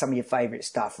talk about some of your favourite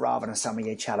stuff rather than some of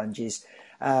your challenges.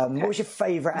 What was your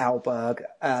favourite albergue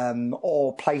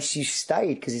or place you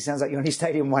stayed? Because it sounds like you only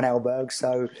stayed in one albergue.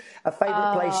 So a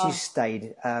favourite place you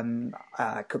stayed.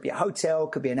 Could be a hotel,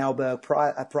 could be an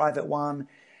albergue, a private one,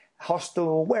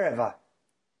 hostel, wherever.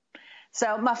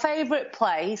 So my favourite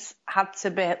place had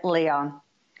to be Leon.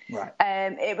 Right.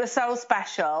 It was so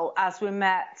special as we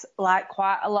met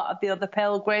quite a lot of the other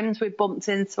pilgrims we bumped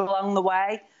into along the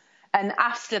way. And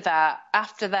after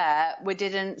that, we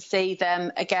didn't see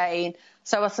them again.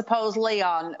 So I suppose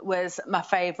Leon was my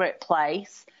favourite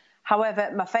place.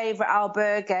 However, my favourite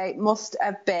albergue must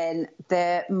have been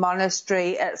the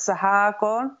monastery at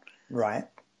Sahagun. Right.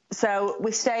 So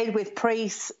we stayed with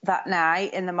priests that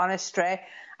night in the monastery,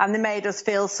 and they made us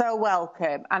feel so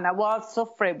welcome. And I was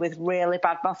suffering with really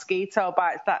bad mosquito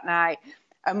bites that night.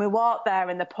 And we walked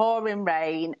there in the pouring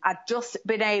rain. I'd just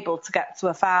been able to get to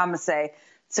a pharmacy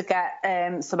to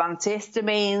get some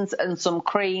antihistamines and some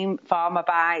cream for my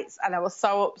bites. And I was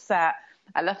so upset.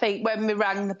 And I think when we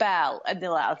rang the bell and they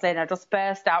let us in, I just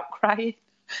burst out crying.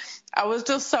 I was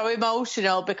just so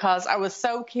emotional because I was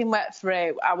soaking wet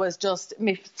through.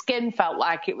 My skin felt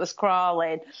like it was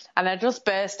crawling, and I just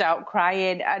burst out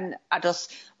crying. And I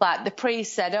just, like, the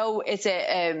priest said, "Oh, is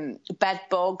it bed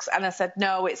bugs?" And I said,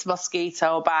 "No, it's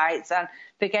mosquito bites." And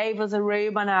they gave us a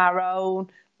room on our own,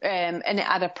 and it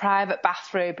had a private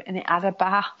bathroom, and it had a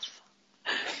bath.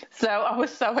 So I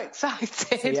was so excited.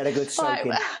 So you had a good soak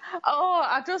in.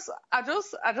 I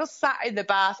just sat in the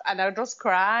bath and I just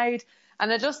cried.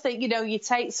 And I just think, you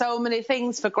take so many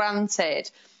things for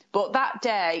granted. But that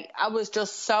day, I was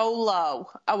just so low.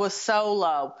 I was so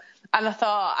low. And I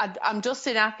thought, I'm just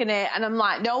in agony. And I'm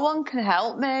like, no one can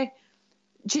help me.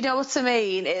 Do you know what I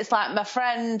mean? It's like my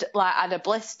friend had her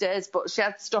blisters, but she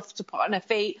had stuff to put on her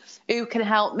feet. Who can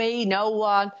help me? No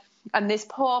one. And this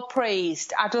poor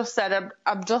priest, I just said,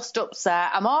 I'm just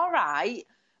upset. I'm all right,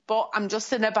 but I'm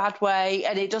just in a bad way.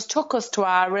 And it just took us to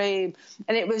our room.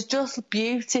 And it was just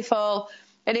beautiful.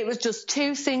 And it was just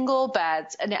 2 single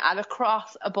beds. And it had a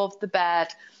cross above the bed.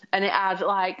 And it had,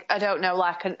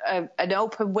 an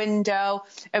open window.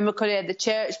 And we could hear the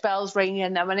church bells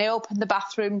ringing. And when I opened the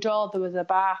bathroom door, there was a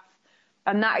bath.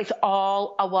 And that is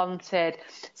all I wanted.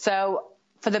 So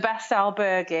for the best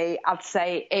albergue, I'd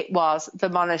say it was the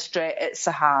monastery at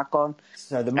Sahagun.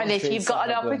 So the and if you've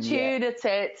got an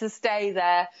opportunity to stay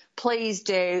there, please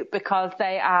do, because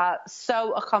they are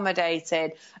so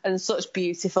accommodating and such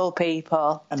beautiful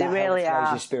people. And they really are.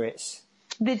 Your spirits.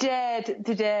 They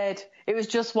did. It was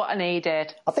just what I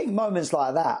needed. I think moments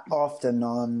like that often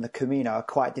on the Camino are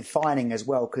quite defining as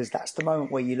well, because that's the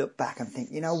moment where you look back and think,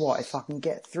 you know what, if I can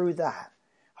get through that,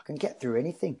 I can get through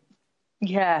anything.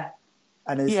 Yeah.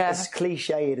 And as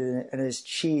cliched and as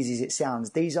cheesy as it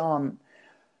sounds, these aren't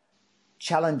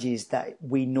challenges that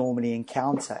we normally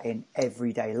encounter in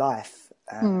everyday life.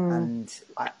 And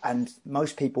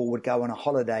most people would go on a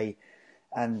holiday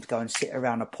and go and sit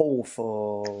around a pool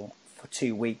for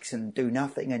 2 weeks and do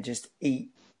nothing and just eat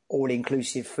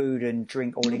all-inclusive food and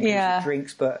drink all-inclusive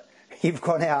drinks. But you've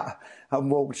gone out and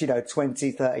walked,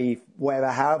 20, 30,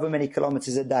 however many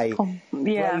kilometres a day,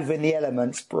 braving the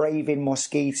elements, braving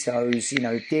mosquitoes,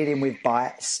 dealing with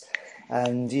bites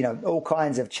and, all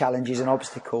kinds of challenges and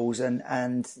obstacles. And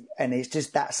it's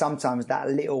just that sometimes that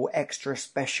little extra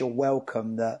special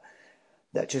welcome that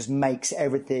just makes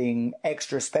everything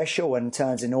extra special and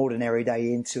turns an ordinary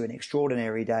day into an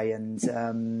extraordinary day.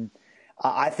 And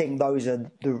I think those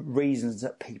are the reasons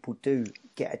that people do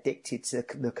get addicted to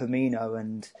the Camino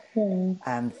and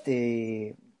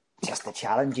the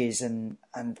challenges and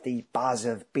the buzz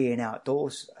of being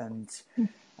outdoors. And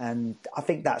I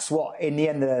think that's what, at the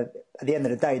end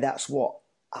of the day, that's what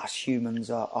us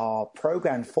humans are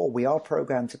programmed for. We are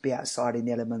programmed to be outside in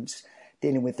the elements,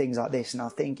 dealing with things like this. And I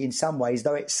think in some ways,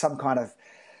 though it's some kind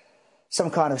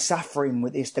of suffering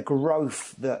with this, the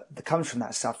growth that comes from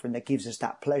that suffering that gives us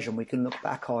that pleasure and we can look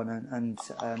back on. And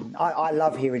I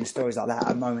love hearing stories like that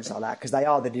and moments like that, because they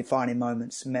are the defining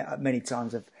moments many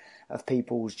times of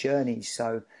people's journeys.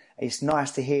 So it's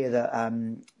nice to hear that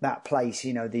that place,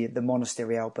 the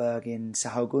monastery albergue in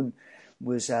Sahagun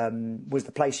was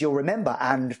the place you'll remember,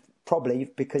 and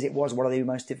probably because it was one of the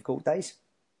most difficult days.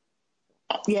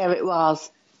 Yeah, it was.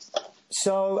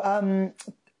 So,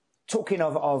 talking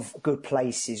of good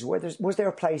places, was there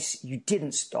a place you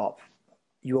didn't stop,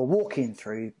 you were walking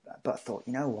through, but thought,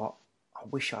 you know what, I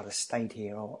wish I'd have stayed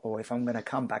here, or if I'm going to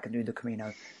come back and do the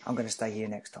Camino, I'm going to stay here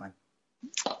next time?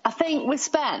 I think we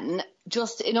spent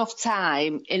just enough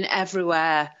time in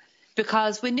everywhere,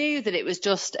 because we knew that it was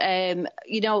just,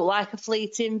 like a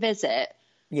fleeting visit.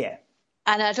 Yeah.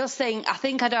 And I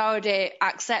think I'd already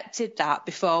accepted that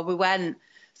before we went.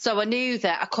 So I knew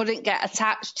that I couldn't get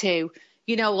attached to,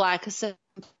 like a certain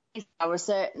place or a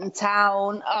certain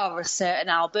town or a certain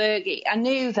albergue. I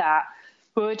knew that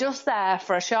we were just there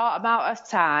for a short amount of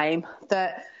time,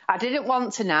 that I didn't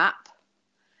want to nap.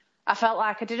 I felt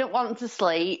like I didn't want to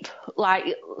sleep.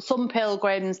 Like some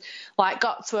pilgrims,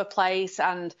 got to a place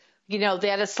and, they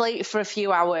had to sleep for a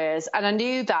few hours. And I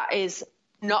knew that is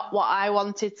not what I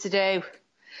wanted to do.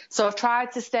 So I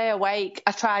tried to stay awake.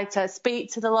 I tried to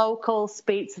speak to the locals,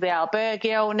 speak to the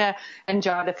albergue owner,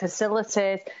 enjoy the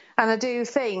facilities. And I do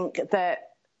think that,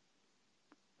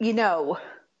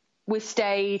 we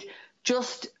stayed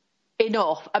just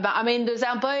enough. I mean, there's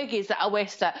albergues that I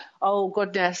wish that, oh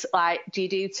goodness, do you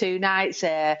do 2 nights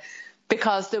here?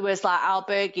 Because there was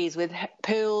albergues with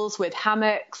pools, with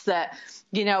hammocks that,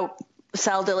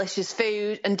 sell delicious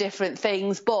food and different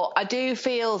things. But I do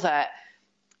feel that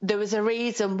there was a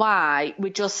reason why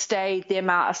we just stayed the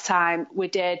amount of time we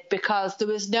did, because there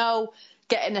was no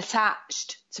getting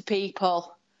attached to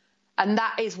people. And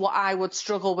that is what I would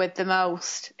struggle with the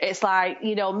most. It's like,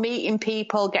 you know, meeting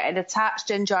people, getting attached,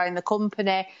 enjoying the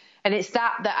company. And it's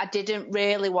that I didn't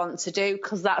really want to do,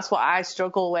 because that's what I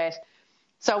struggle with.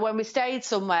 So when we stayed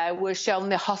somewhere, we were shown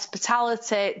the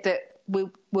hospitality that we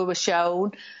were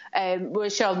shown. We were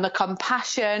shown the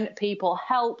compassion. People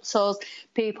helped us.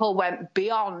 People went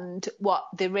beyond what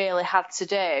they really had to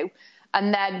do.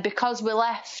 And then because we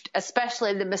left,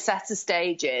 especially in the Meseta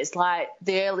stages, like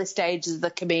the early stages of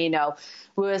the Camino,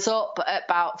 we was up at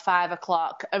about 5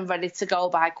 o'clock and ready to go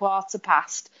by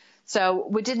 15:15.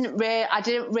 So I didn't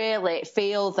really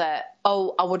feel that,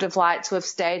 I would have liked to have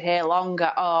stayed here longer,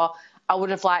 or I would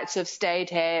have liked to have stayed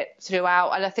here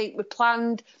throughout. And I think we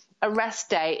planned a rest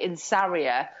day in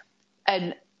Sarria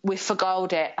and we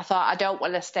forgot it. I thought, I don't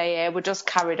want to stay here. We just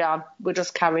carried on.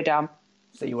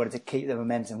 So you wanted to keep the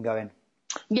momentum going?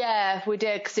 Yeah, we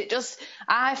did, because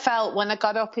I felt when I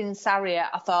got up in Sarria,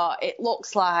 I thought, it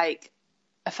looks like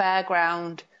a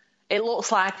fairground. It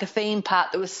looks like a theme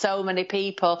park. There were so many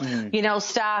people, you know,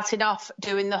 starting off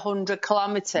doing the 100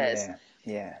 kilometres.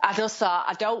 Yeah. I just thought,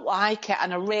 I don't like it,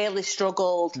 and I really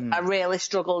struggled. I really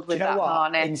struggled with that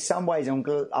morning. In some ways,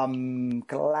 I'm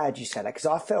glad you said that, because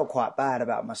I felt quite bad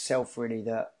about myself, really,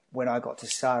 that when I got to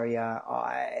Sarria,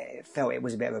 I felt it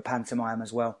was a bit of a pantomime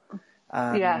as well.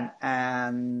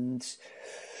 And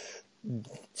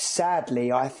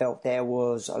sadly, I felt there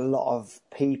was a lot of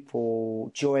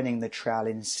people joining the trail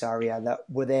in Sarria that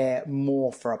were there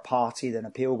more for a party than a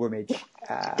pilgrimage.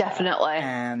 Definitely.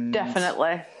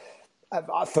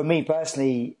 For me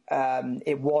personally,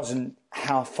 it wasn't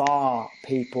how far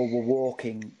people were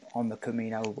walking on the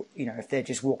Camino. You know, if they're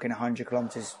just walking 100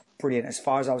 kilometres, brilliant. As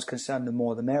far as I was concerned, the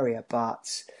more the merrier.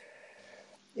 But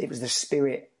it was the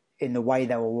spirit in the way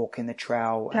they were walking the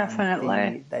trail.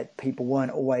 Definitely. That people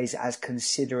weren't always as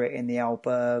considerate in the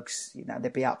albergs. You know,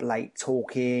 they'd be up late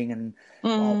talking, and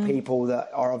while people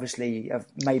that are obviously have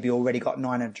maybe already got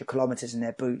 900 kilometres in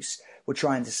their boots were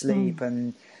trying to sleep,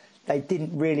 and they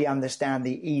didn't really understand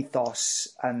the ethos,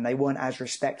 and they weren't as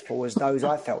respectful as those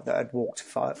I felt that had walked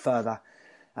further.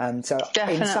 So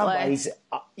Definitely. In some ways,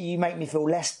 you make me feel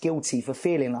less guilty for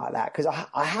feeling like that, because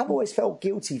I have always felt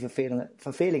guilty for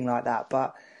feeling like that,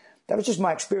 but that was just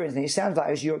my experience, and it sounds like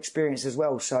it was your experience as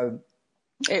well. So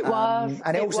it was,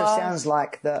 and it also sounds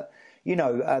like that. You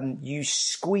know, you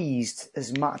squeezed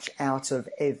as much out of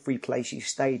every place you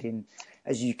stayed in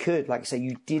as you could. Like I say,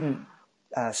 you didn't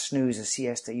snooze a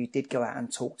siesta. You did go out and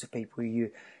talk to people.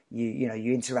 You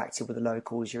interacted with the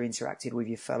locals. You interacted with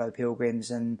your fellow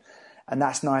pilgrims, and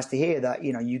that's nice to hear that,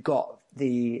 you know, you got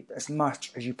as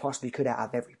much as you possibly could out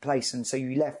of every place. And so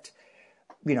you left,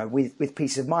 you know, with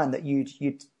peace of mind that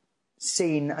you'd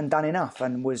seen and done enough,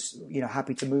 and was, you know,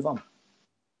 happy to move on.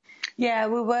 Yeah,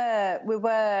 we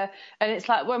were. And it's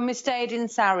like when we stayed in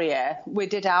Sarria, we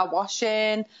did our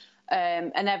washing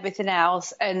and everything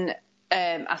else. And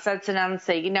I said to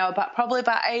Nancy, you know, probably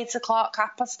about 8 o'clock,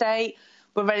 8:30,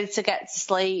 we're ready to get to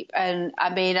sleep. And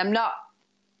I mean, I'm not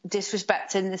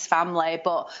disrespecting this family,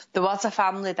 but there was a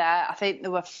family there. I think they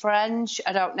were French.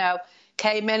 I don't know.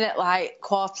 Came in at like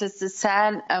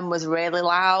 9:45 and was really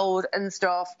loud and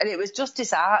stuff. And it was just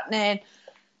disheartening,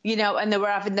 you know, and they were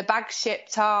having the bags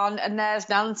shipped on. And there's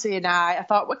Nancy and I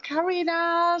thought, we're carrying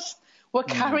ours. We're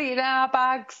carrying our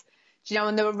bags. You know,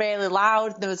 and they were really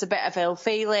loud. There was a bit of ill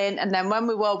feeling. And then when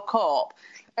we woke up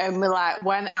and we like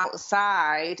went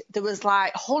outside, there was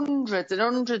like hundreds and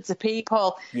hundreds of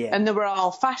people, and they were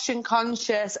all fashion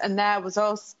conscious, and there was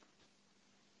us.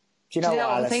 Do you know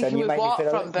what, Alison? You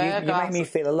make me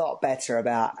feel a lot better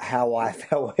about how I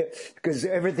felt, because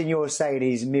everything you're saying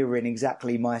is mirroring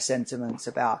exactly my sentiments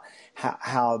about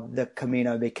how the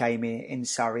Camino became in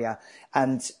Sarria.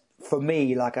 And for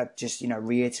me, like I just, you know,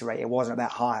 reiterate, it wasn't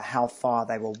about how far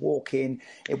they were walking.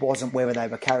 It wasn't whether they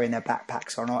were carrying their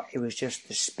backpacks or not. It was just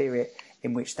the spirit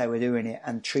in which they were doing it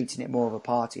and treating it more of a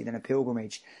party than a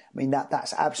pilgrimage. I mean,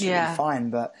 that's absolutely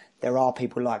fine, but there are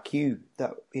people like you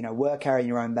that, you know, were carrying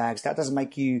your own bags. That doesn't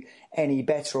make you any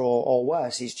better or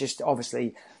worse. It's just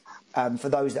obviously for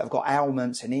those that have got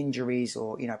ailments and injuries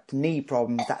or, you know, knee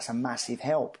problems, that's a massive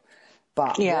help.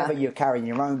 But whether you're carrying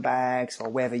your own bags or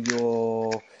whether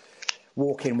you're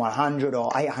walking 100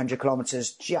 or 800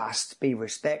 kilometres, just be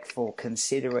respectful,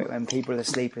 considerate when people are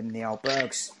sleeping in the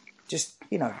albergs. Just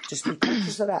be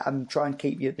conscious of that and try and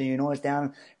keep your noise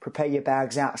down. Prepare your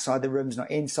bags outside the rooms, not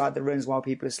inside the rooms while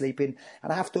people are sleeping.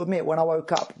 And I have to admit, when I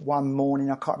woke up one morning,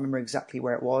 I can't remember exactly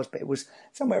where it was, but it was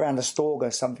somewhere around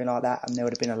Astorga, something like that, and there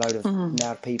would have been a load of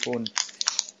loud people. And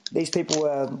these people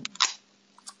were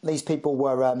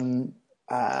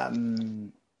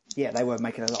yeah, they were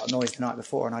making a lot of noise the night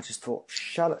before, and I just thought,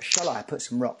 shall I put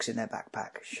some rocks in their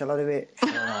backpack? Shall I do it? Shall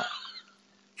I not?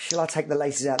 Shall I take the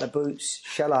laces out of the boots?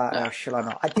 Shall I or shall I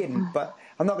not? I didn't, but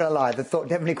I'm not going to lie, the thought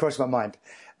definitely crossed my mind.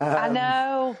 I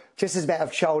know. Just as a bit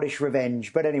of childish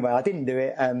revenge. But anyway, I didn't do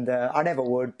it, and I never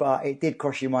would, but it did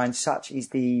cross your mind. Such is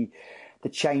the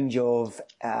change of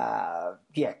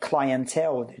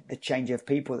clientele, the change of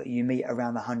people that you meet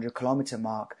around the 100-kilometre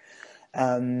mark.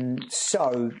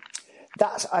 So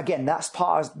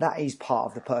that is part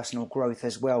of the personal growth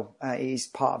as well. It is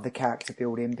part of the character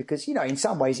building, because, you know, in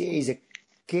some ways it is a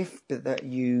gift that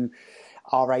you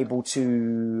are able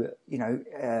to, you know,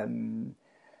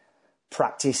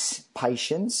 practice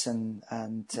patience and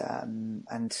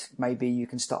maybe you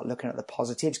can start looking at the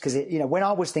positives, because, you know, when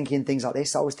I was thinking things like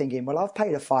this, I was thinking, well, I've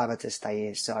paid £5 to stay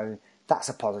here, so that's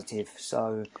a positive.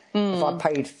 So if I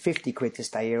paid 50 quid to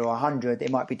stay here or 100,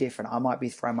 it might be different. I might be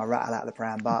throwing my rattle out of the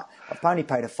pram, but I've only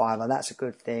paid £5. That's a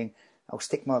good thing. I'll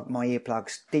stick my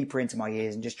earplugs deeper into my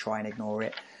ears and just try and ignore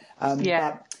it.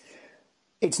 But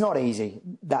it's not easy.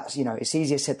 That's, you know, it's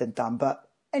easier said than done. But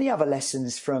any other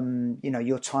lessons from, you know,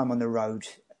 your time on the road?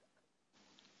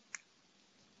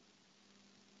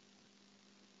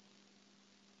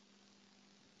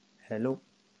 Hello?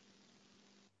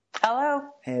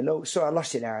 Hello. Sorry, I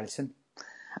lost you there, Alison.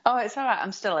 Oh, it's all right.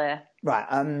 I'm still here. Right.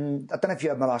 I don't know if you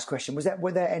heard my last question.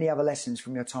 Were there any other lessons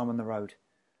from your time on the road?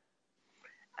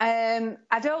 I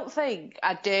don't think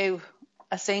I do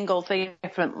a single thing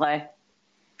differently.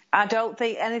 I don't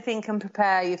think anything can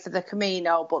prepare you for the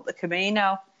Camino but the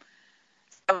Camino.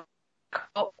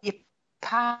 So you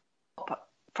pack up,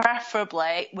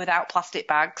 preferably without plastic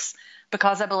bags,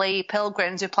 because I believe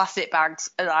pilgrims with plastic bags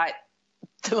are like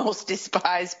the most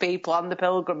despised people on the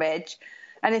pilgrimage.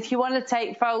 And if you want to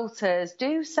take photos,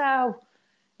 do so.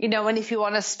 You know, and if you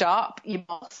want to stop, you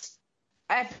must.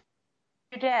 Every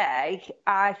day,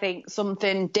 I think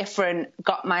something different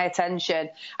got my attention.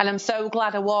 And I'm so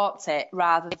glad I walked it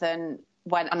rather than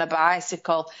went on a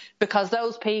bicycle, because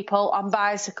those people on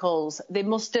bicycles, they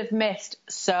must have missed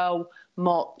so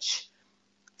much.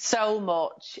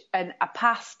 And I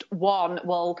passed one.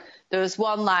 Well, there was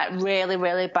one like really,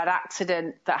 really bad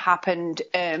accident that happened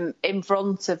in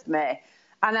front of me.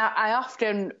 And I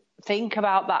often think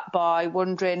about that boy,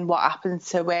 wondering what happened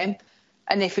to him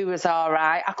and if he was all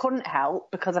right. I couldn't help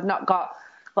because I've not got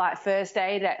like first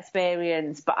aid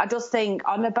experience, but I just think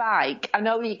on a bike, I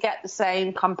know you get the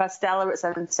same Compostela at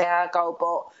Santiago,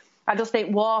 but I just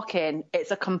think walking, it's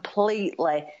a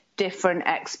completely different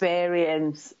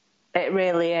experience. It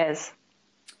really is.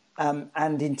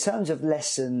 And in terms of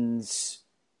lessons,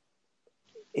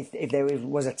 if there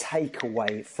was a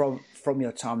takeaway from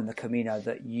your time in the Camino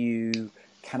that you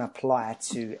can apply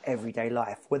to everyday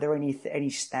life, were there any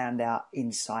standout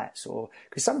insights? Or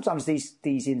because sometimes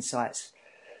these insights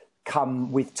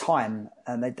come with time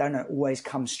and they don't always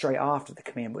come straight after the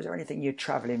Camino. Was there anything you're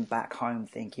travelling back home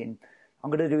thinking, I'm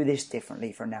going to do this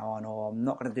differently from now on, or I'm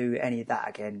not going to do any of that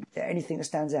again? Anything that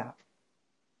stands out?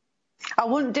 I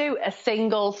wouldn't do a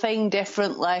single thing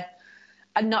differently,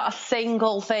 and not a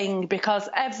single thing, because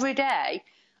every day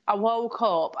I woke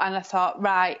up and I thought,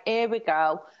 right, here we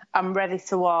go, I'm ready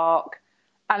to walk.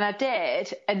 And I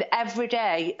did, and every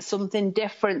day something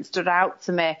different stood out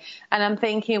to me. And I'm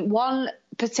thinking, one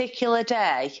particular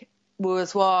day we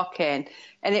was walking,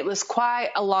 and it was quite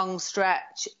a long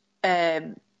stretch,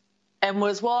 and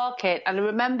was walking, and I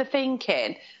remember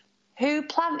thinking, who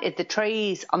planted the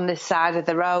trees on this side of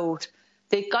the road?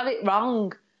 They got it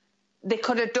wrong. They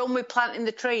could have done with planting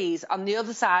the trees on the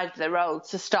other side of the road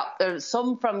to stop the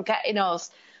sun from getting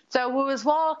us. So we was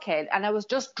walking, and I was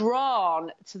just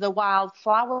drawn to the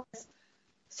wildflowers.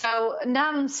 So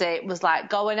Nancy was like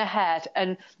going ahead,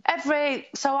 and every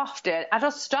so often I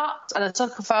just stopped and I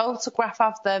took a photograph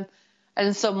of them,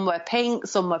 and some were pink,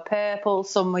 some were purple,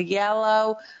 some were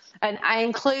yellow. And I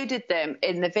included them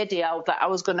in the video that I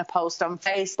was going to post on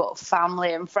Facebook for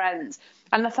family and friends.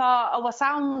 And I thought, I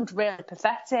sound really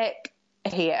pathetic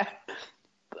here.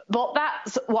 But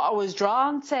that's what I was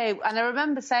drawn to. And I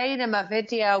remember saying in my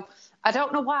video, I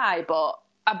don't know why, but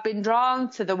I've been drawn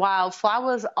to the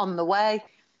wildflowers on the way.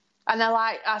 And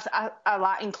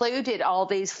I included all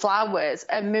these flowers.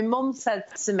 And my mum said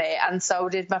to me, and so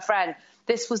did my friend,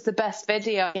 this was the best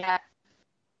video yet.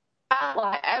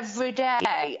 Like every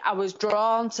day I was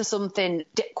drawn to something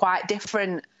quite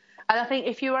different. And I think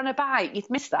if you were on a bike, you'd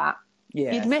miss that.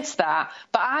 Yeah. You'd miss that.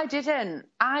 But I didn't.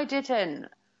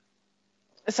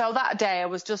 So that day I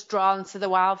was just drawn to the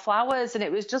wildflowers, and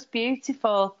it was just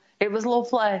beautiful. It was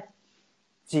lovely.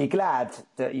 So you're glad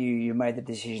that you made the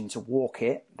decision to walk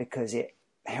it, because it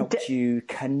helped you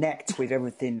connect with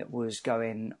everything that was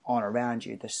going on around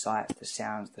you, the sights, the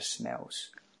sounds, the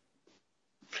smells?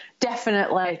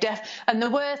 Definitely. And there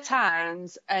were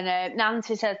times, and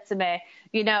Nancy said to me,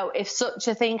 you know, if such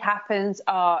a thing happens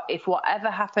or if whatever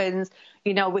happens,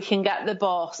 you know, we can get the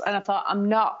bus. And I thought, I'm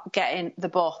not getting the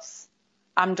bus.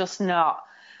 I'm just not.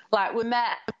 Like, we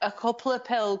met a couple of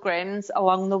pilgrims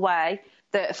along the way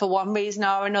that for one reason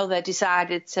or another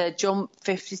decided to jump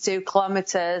 52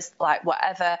 kilometres, like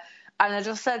whatever. And I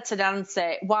just said to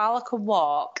Nancy, while I can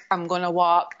walk, I'm going to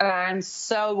walk. And I'm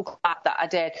so glad that I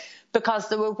did, because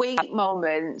there were weak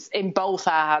moments in both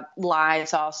our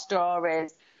lives, our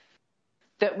stories,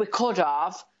 that we could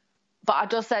have. But I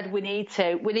just said, we need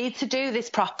to do this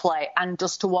properly and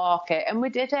just to walk it. And we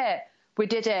did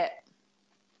it.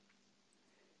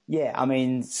 Yeah, I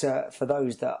mean, so for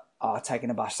those that are taking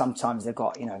a bus, sometimes they've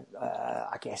got,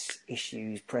 I guess,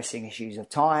 pressing issues of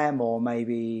time, or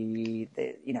maybe,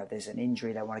 there's an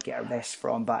injury they want to get a rest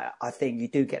from. But I think you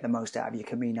do get the most out of your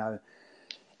Camino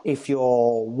if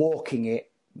you're walking it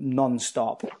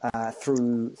non-stop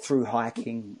through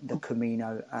hiking the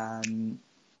Camino.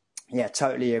 Yeah,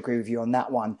 totally agree with you on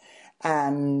that one.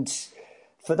 And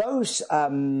for those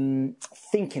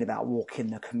thinking about walking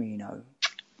the Camino,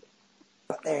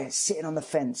 but they're sitting on the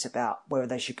fence about whether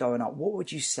they should go or not, what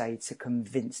would you say to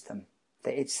convince them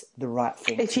that it's the right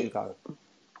thing to go?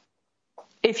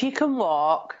 If you can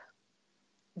walk,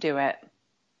 do it.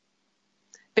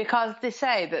 Because they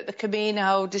say that the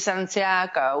Camino de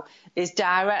Santiago is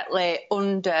directly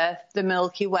under the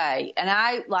Milky Way.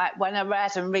 And when I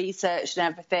read and researched and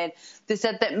everything, they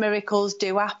said that miracles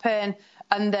do happen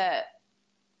and that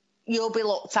you'll be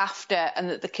looked after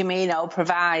and that the Camino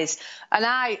provides. And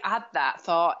I had that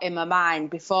thought in my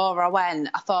mind before I went.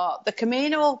 I thought, the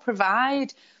Camino will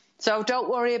provide. So don't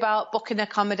worry about booking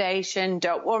accommodation.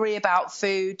 Don't worry about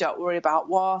food. Don't worry about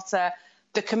water.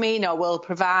 The Camino will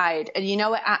provide. And you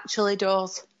know, it actually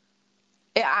does.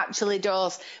 It actually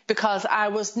does, because I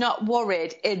was not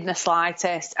worried in the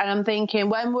slightest. And I'm thinking,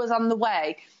 when we was on the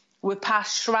way, we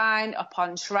passed shrine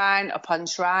upon shrine upon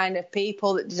shrine of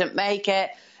people that didn't make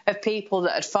it, of people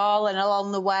that had fallen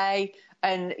along the way.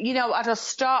 And, I just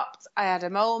stopped. I had a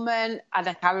moment and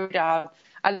I carried on.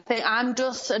 I think I'm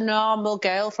just a normal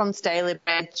girl from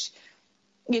Stalybridge.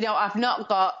 I've not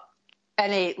got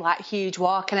any huge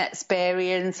walking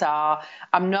experience, or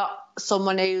I'm not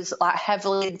someone who's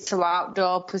heavily into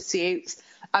outdoor pursuits.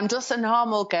 I'm just a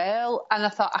normal girl, and I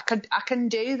thought I can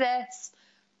do this.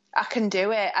 I can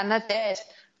do it, and I did.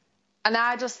 And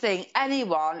I just think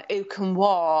anyone who can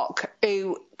walk,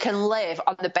 who can live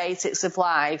on the basics of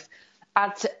life,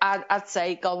 I'd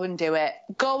say go and do it.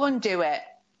 Go and do it,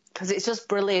 because it's just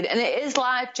brilliant. And it is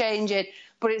life-changing,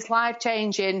 but it's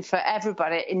life-changing for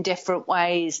everybody in different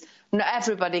ways. Not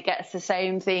everybody gets the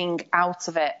same thing out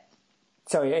of it.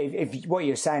 So if what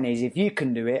you're saying is, if you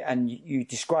can do it, and you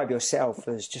describe yourself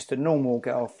as just a normal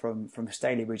girl from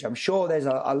Stalybridge, I'm sure there's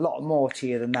a lot more to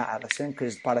you than that, Alison,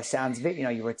 because by the sounds of it,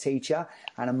 you're a teacher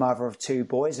and a mother of 2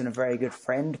 boys and a very good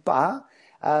friend. But,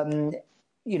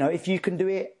 if you can do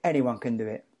it, anyone can do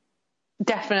it.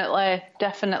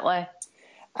 Definitely.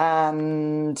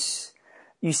 And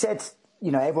you said,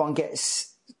 everyone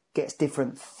gets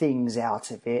different things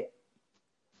out of it.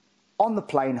 On the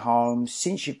plane home,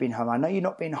 since you've been home, I know you've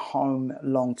not been home a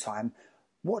long time.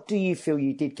 What do you feel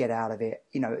you did get out of it?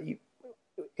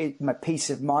 My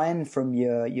peace of mind from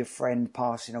your friend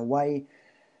passing away,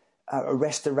 a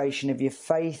restoration of your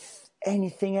faith,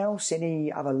 anything else?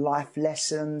 Any other life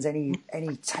lessons? Any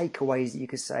takeaways that you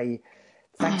could say,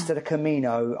 thanks to the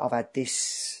Camino, I've had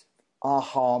this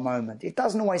aha moment? It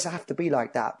doesn't always have to be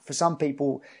like that. For some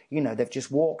people, they've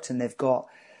just walked and they've got,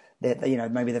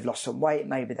 maybe they've lost some weight,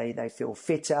 maybe they feel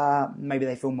fitter, maybe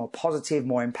they feel more positive,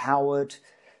 more empowered.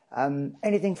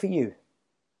 Anything for you?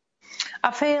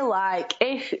 I feel like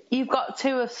if you've got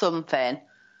 2 of something,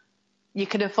 you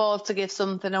can afford to give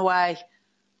something away.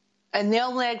 And the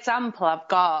only example I've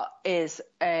got is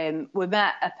we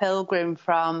met a pilgrim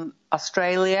from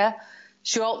Australia.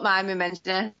 She won't mind me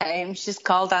mentioning her name. She's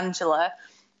called Angela.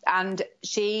 And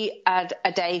she had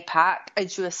a day pack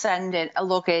and she was sending a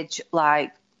luggage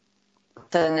to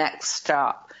the next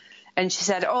stop. And she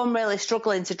said, I'm really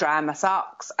struggling to dry my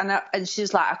socks. And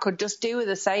she's like, I could just do with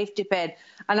a safety pin.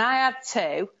 And I had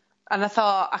 2, and I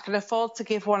thought I can afford to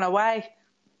give one away.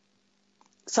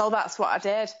 So that's what I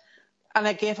did. And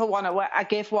I give one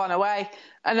away.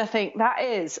 And I think that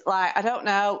is, I don't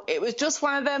know, it was just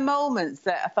one of them moments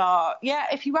that I thought, yeah,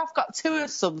 if you have got 2 of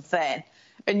something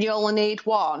and you only need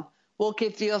one, we'll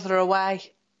give the other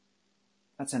away.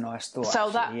 That's a nice thought,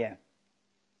 so actually, yeah.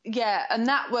 Yeah, and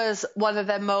that was one of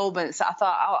the moments that I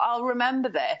thought, I'll remember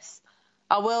this.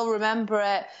 I will remember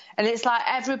it. And it's like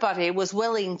everybody was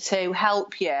willing to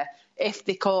help you if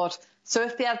they could. So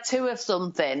if they had two of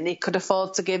something, they could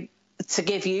afford to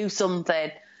give you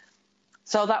something.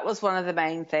 So that was one of the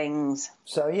main things.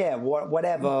 So yeah,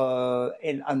 whatever,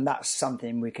 and that's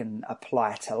something we can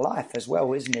apply to life as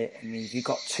well, isn't it? I mean, if you've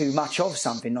got too much of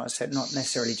something, not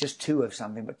necessarily just two of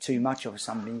something, but too much of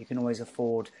something, you can always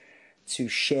afford to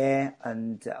share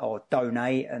or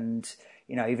donate. And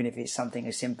even if it's something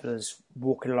as simple as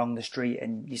walking along the street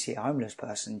and you see a homeless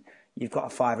person, you've got a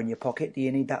fiver in your pocket. Do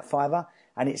you need that fiver?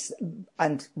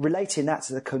 And relating that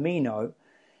to the Camino,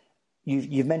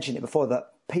 you've mentioned it before that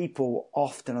people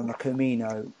often on the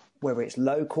Camino, whether it's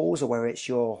locals or whether it's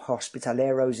your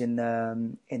hospitaleros in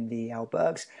the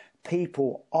albergues,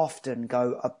 people often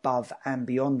go above and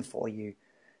beyond for you.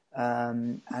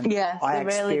 And yes, I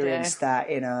really experienced that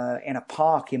in a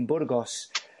park in Burgos.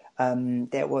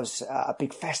 There was a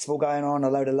big festival going on. A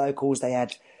load of locals. They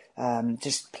had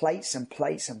just plates and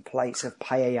plates and plates of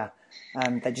paella.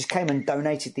 They just came and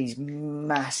donated these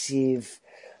massive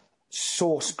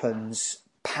saucepans,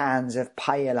 pans of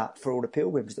paella for all the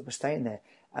pilgrims that were staying there.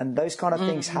 And those kind of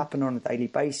things happen on a daily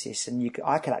basis. And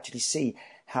I could actually see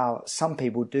how some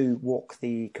people do walk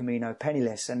the Camino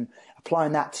penniless, and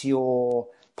applying that to your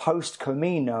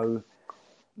post-Camino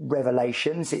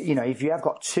revelations. If you have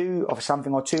got too of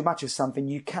something or too much of something,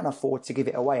 you can afford to give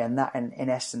it away. And that in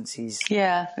essence is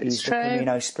the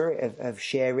Camino spirit of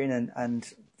sharing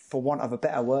and for want of a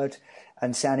better word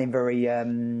and sounding very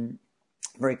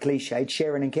cliched,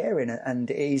 sharing and caring.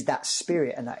 And it is that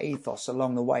spirit and that ethos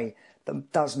along the way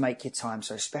that does make your time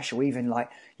so special. Even like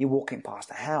you're walking past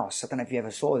a house. I don't know if you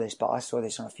ever saw this, but I saw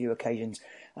this on a few occasions.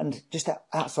 And just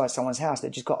outside someone's house,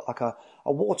 they've just got like a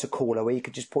water cooler where you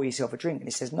could just pour yourself a drink. And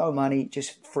it says, no money,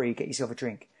 just free, get yourself a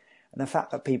drink. And the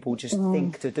fact that people just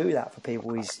think to do that for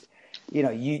people is,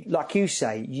 you like you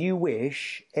say, you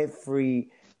wish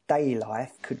everyday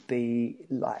life could be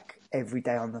like every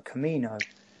day on the Camino,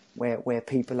 where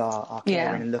people are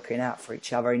caring and looking out for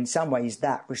each other. In some ways,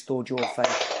 that restored your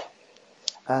faith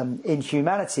in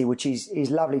humanity, which is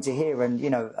lovely to hear,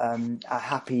 and a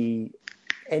happy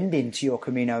ending to your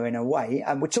Camino in a way.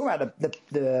 And we're talking about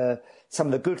the some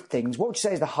of the good things. What would you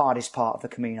say is the hardest part of the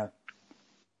Camino?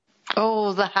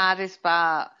 Oh, the hardest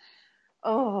part.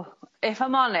 Oh, if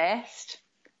I'm honest,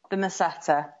 the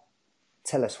meseta.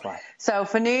 Tell us why. So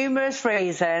for numerous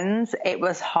reasons, it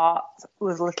was hot,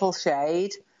 with little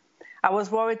shade. I was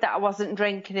worried that I wasn't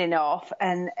drinking enough,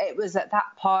 and it was at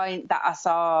that point that I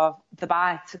saw the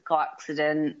bicycle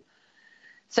accident.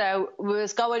 So we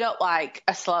was going up like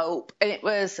a slope, and it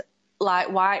was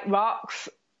like white rocks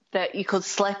that you could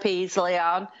slip easily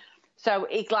on. So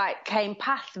he like came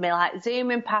past me, like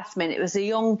zooming past me, and it was a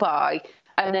young boy.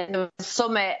 And then there was a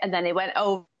summit, and then he went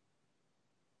over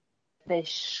this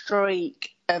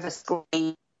streak of a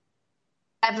screen.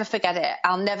 Never forget it.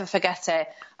 I'll never forget it.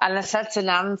 And I said to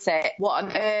Nancy, what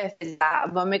on earth is that?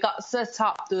 And when we got to the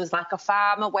top, there was like a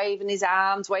farmer waving his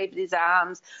arms.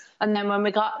 And then when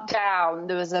we got down,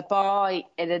 there was a boy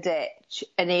in a ditch,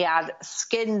 and he had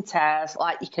skin tears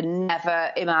like you can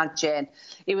never imagine.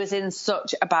 He was in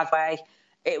such a bad way.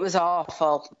 It was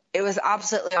awful. It was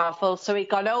absolutely awful. So he'd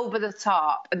gone over the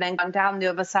top and then gone down the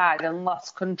other side and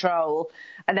lost control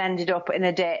and ended up in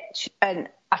a ditch. And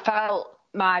I felt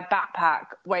my backpack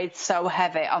weighed so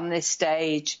heavy on this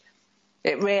stage.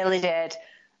 It really did.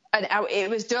 And it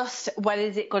was just, when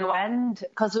is it going to end?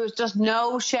 Because there was just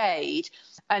no shade.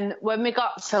 And when we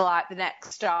got to like the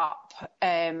next stop,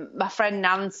 my friend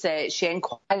Nancy, she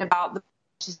inquired about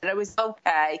she said it was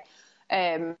okay.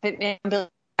 I think the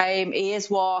ambulance came, he is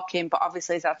walking, but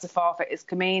obviously he's had to forfeit his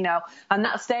Camino. And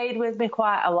that stayed with me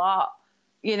quite a lot.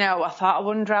 I thought, I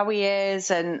wonder how he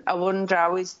is, and I wonder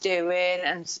how he's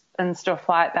doing, and stuff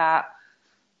like that.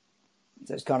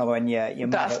 So it's kind of when your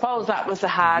mother, I suppose that was the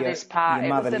hardest part. Your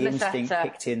motherly instinct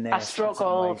kicked in there. I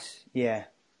struggled. Yeah.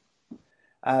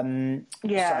 So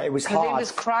it was hard. He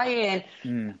was crying.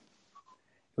 It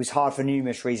was hard for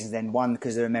numerous reasons. Then one,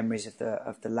 because there are memories of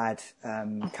the lad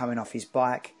coming off his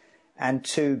bike, and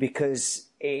two, because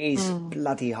it is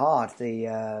bloody hard, the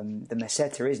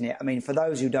meseta, isn't it? I mean, for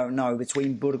those who don't know,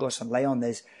 between Burgos and Leon,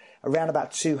 there's around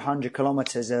about 200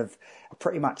 kilometres of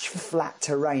pretty much flat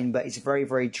terrain, but it's very,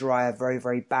 very dry, very,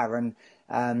 very barren.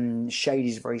 Shade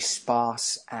is very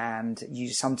sparse, and you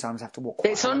sometimes have to walk.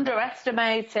 It's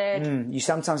underestimated. You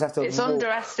sometimes have to. It's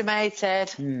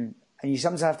underestimated. And you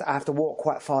sometimes have to walk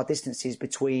quite far distances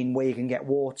between where you can get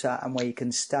water and where you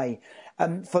can stay.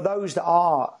 For those that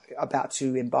are about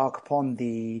to embark upon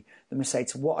the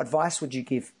meseta, what advice would you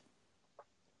give?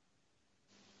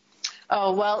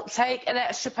 Oh, well, take an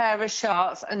extra pair of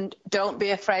shorts and don't be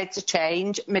afraid to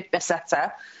change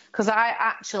mid-meseta, because I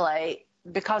actually,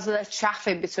 because of the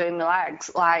chaffing between my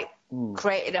legs, like,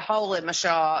 created a hole in my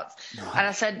shorts. Right. And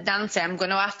I said, Nancy, I'm going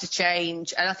to have to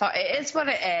change. And I thought, it is what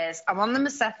it is. I'm on the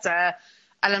meseta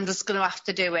and I'm just going to have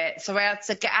to do it. So I had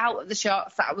to get out of the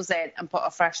shorts that I was in and put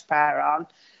a fresh pair on,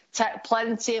 take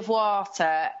plenty of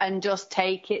water and just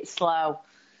take it slow.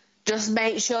 Just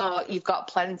make sure you've got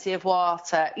plenty of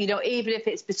water, you know, even if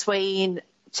it's between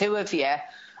two of you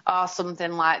or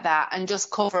something like that, and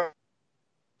just cover it.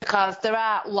 Because there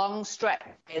are long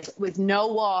stretches with no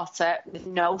water, with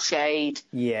no shade.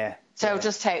 Yeah. So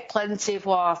just take plenty of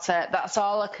water. That's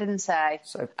all I can say.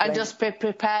 And just be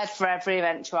prepared for every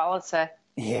eventuality.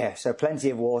 Yeah, so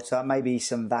plenty of water, maybe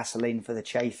some Vaseline for the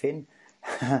chafing.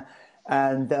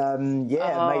 And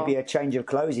maybe a change of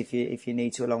clothes if you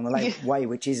need to along the way,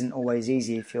 which isn't always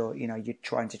easy if you're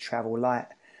trying to travel light.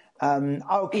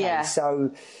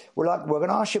 So we're going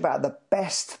to ask you about the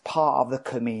best part of the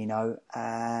Camino,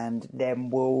 and then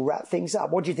we'll wrap things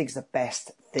up. What do you think is the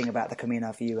best thing about the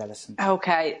Camino for you, Alison?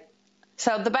 Okay,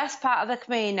 so the best part of the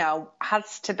Camino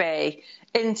has to be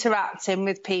interacting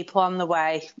with people on the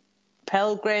way,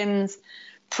 pilgrims,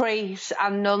 priests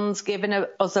and nuns giving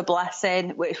us a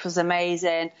blessing, which was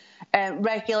amazing.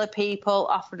 Regular people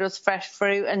offered us fresh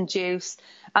fruit and juice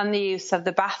and the use of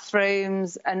the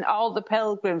bathrooms, and all the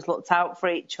pilgrims looked out for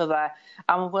each other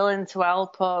and were willing to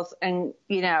help us and,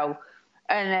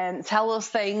 and tell us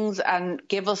things and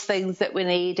give us things that we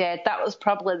needed. That was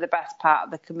probably the best part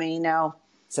of the Camino.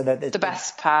 So the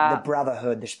best part. The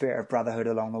brotherhood, the spirit of brotherhood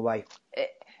along the way.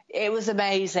 It was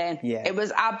amazing. Yeah. It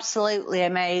was absolutely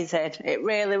amazing. It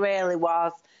really, really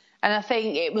was. And I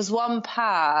think it was one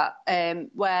part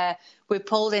where we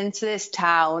pulled into this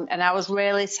town and I was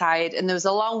really tired and there was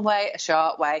a long way, a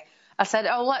short way. I said,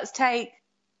 let's take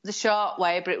the short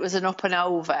way, but it was an up and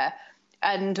over.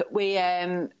 And we,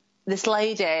 this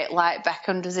lady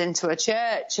beckoned us into a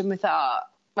church and we thought,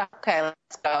 okay,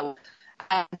 let's go.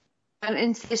 And went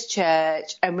into this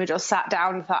church and we just sat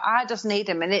down and thought, I just need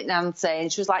a minute, Nancy.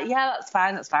 And she was like, yeah, that's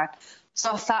fine.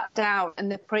 So I sat down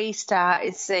and the priest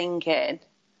started singing.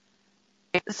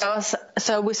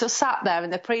 So we just sat there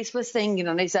and the priest was singing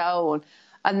on his own.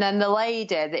 And then the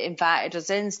lady that invited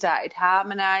us in started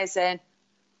harmonising.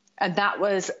 And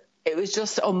it was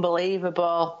just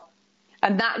unbelievable.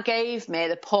 And that gave me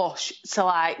the push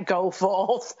to go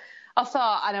forth. I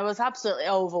thought, and I was absolutely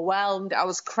overwhelmed. I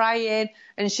was crying,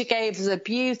 and she gave us a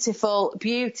beautiful,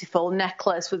 beautiful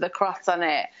necklace with a cross on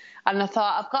it. And I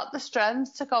thought, I've got the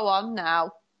strength to go on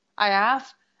now. I have.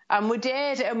 And we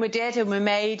did, and we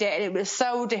made it. And it was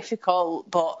so difficult,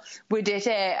 but we did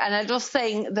it. And I just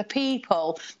think the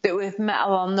people that we've met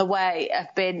along the way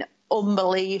have been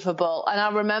unbelievable. And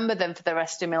I'll remember them for the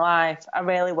rest of my life. I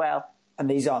really will. And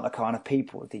these aren't the kind of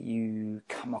people that you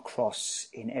come across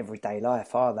in everyday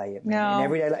life, are they? No.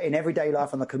 In everyday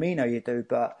life on the Camino you do,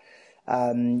 but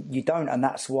you don't, and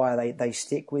that's why they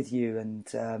stick with you.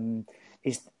 And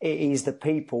it is the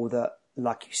people that,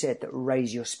 like you said, that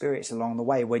raise your spirits along the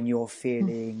way when you're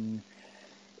feeling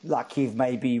like you've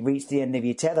maybe reached the end of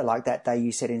your tether, like that day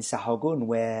you said in Sahagun,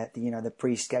 where the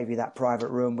priest gave you that private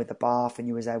room with the bath, and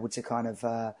you was able to kind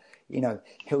of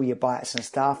heal your bites and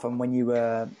stuff. And when you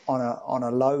were on a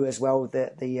low as well,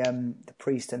 the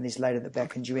priest and this lady that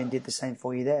beckoned you in did the same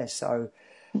for you there. So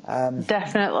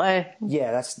definitely,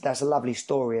 yeah, that's a lovely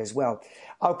story as well.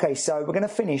 Okay, so we're going to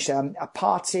finish a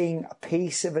parting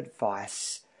piece of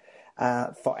advice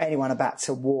for anyone about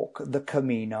to walk the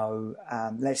Camino.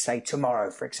 Let's say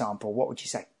tomorrow, for example. What would you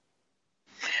say?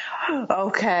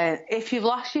 Okay, if you've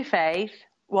lost your faith,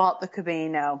 walk the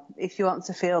Camino. If you want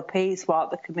to feel peace,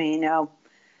 walk the Camino.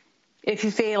 If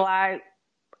you feel like,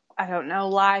 I don't know,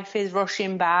 life is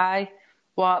rushing by,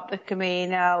 walk the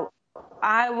Camino.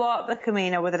 I walked the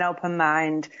Camino with an open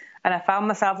mind, and I found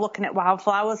myself looking at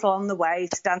wildflowers along the way,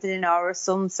 standing in awe of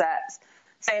sunsets,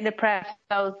 saying a prayer for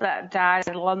those that died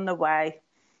along the way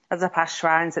as I passed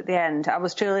shrines at the end. I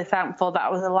was truly thankful that I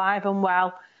was alive and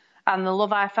well, and the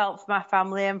love I felt for my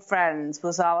family and friends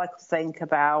was all I could think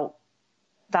about.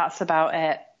 That's about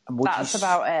it.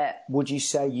 About it. Would you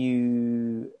say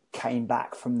you came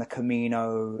back from the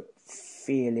Camino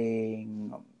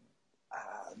feeling,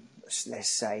 let's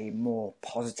say, more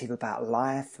positive about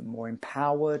life and more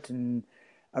empowered and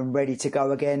ready to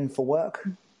go again for work?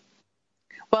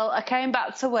 Well, I came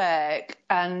back to work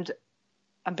and,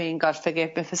 God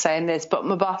forgive me for saying this, but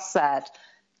my boss said,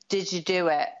 did you do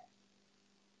it?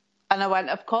 And I went,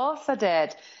 of course I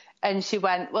did. And she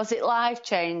went, was it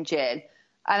life-changing?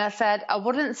 And I said, I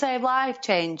wouldn't say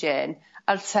life-changing.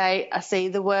 I'd say I see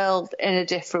the world in a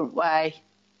different way.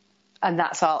 And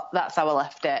that's all. That's how I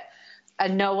left it.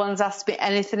 And no one's asked me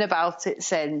anything about it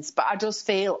since. But I just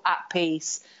feel at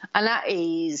peace and at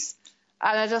ease.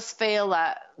 And I just feel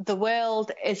that the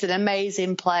world is an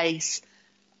amazing place.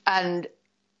 And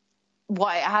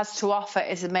what it has to offer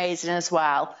is amazing as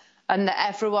well. And that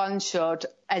everyone should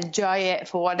enjoy it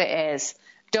for what it is.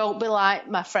 Don't be like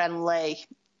my friend Lee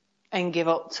and give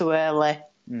up too early.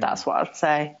 That's what I'd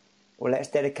say. Well, let's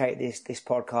dedicate this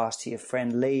podcast to your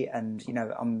friend Lee. And, you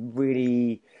know,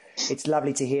 it's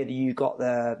lovely to hear that you got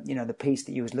the peace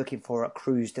that you was looking for at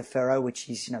Cruz de Ferro, which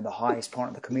is, you know, the highest point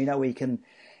of the Camino, where you can,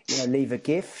 you know, leave a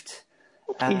gift.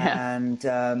 And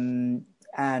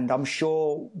I'm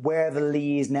sure wherever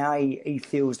Lee is now, he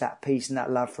feels that peace and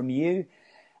that love from you.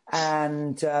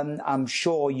 And I'm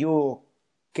sure you're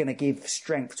going to give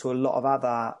strength to a lot of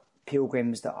other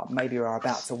pilgrims that maybe are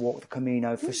about to walk the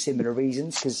Camino for similar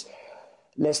reasons. Because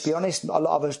let's be honest, a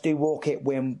lot of us do walk it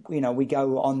when, you know, we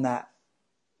go on that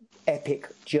epic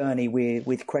journey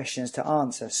with questions to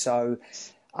answer. So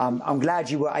I'm glad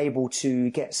you were able to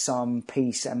get some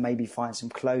peace and maybe find some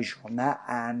closure on that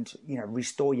and, you know,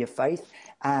 restore your faith.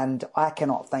 And I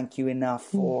cannot thank you enough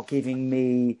for giving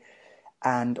me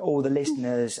and all the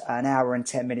listeners an hour and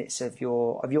 10 minutes of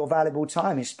your valuable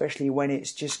time, especially when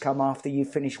it's just come after you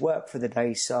finish work for the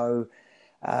day. So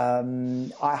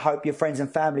I hope your friends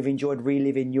and family have enjoyed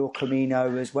reliving your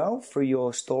Camino as well through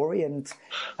your story. And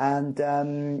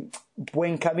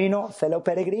buen camino, fellow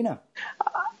peregrino.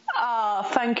 Oh,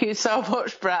 thank you so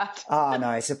much, Brad.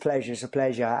 No, it's a pleasure. It's a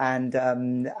pleasure. And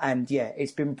yeah,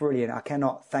 it's been brilliant. I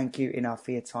cannot thank you enough for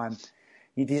your time.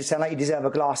 You sound like you deserve a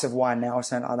glass of wine now or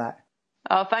something like that.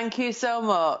 Oh, thank you so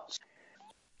much.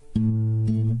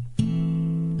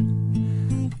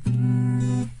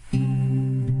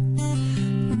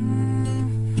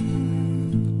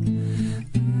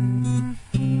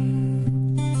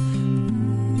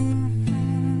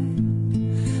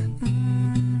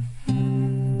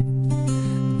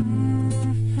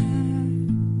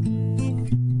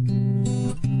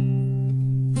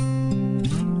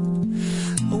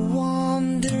 A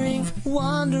wandering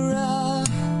wanderer,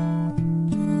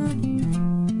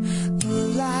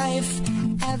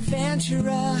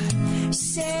 adventurer,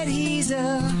 said he's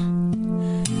a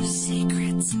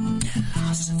secret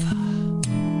philosopher.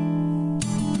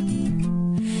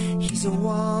 He's a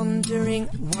wandering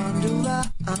wanderer.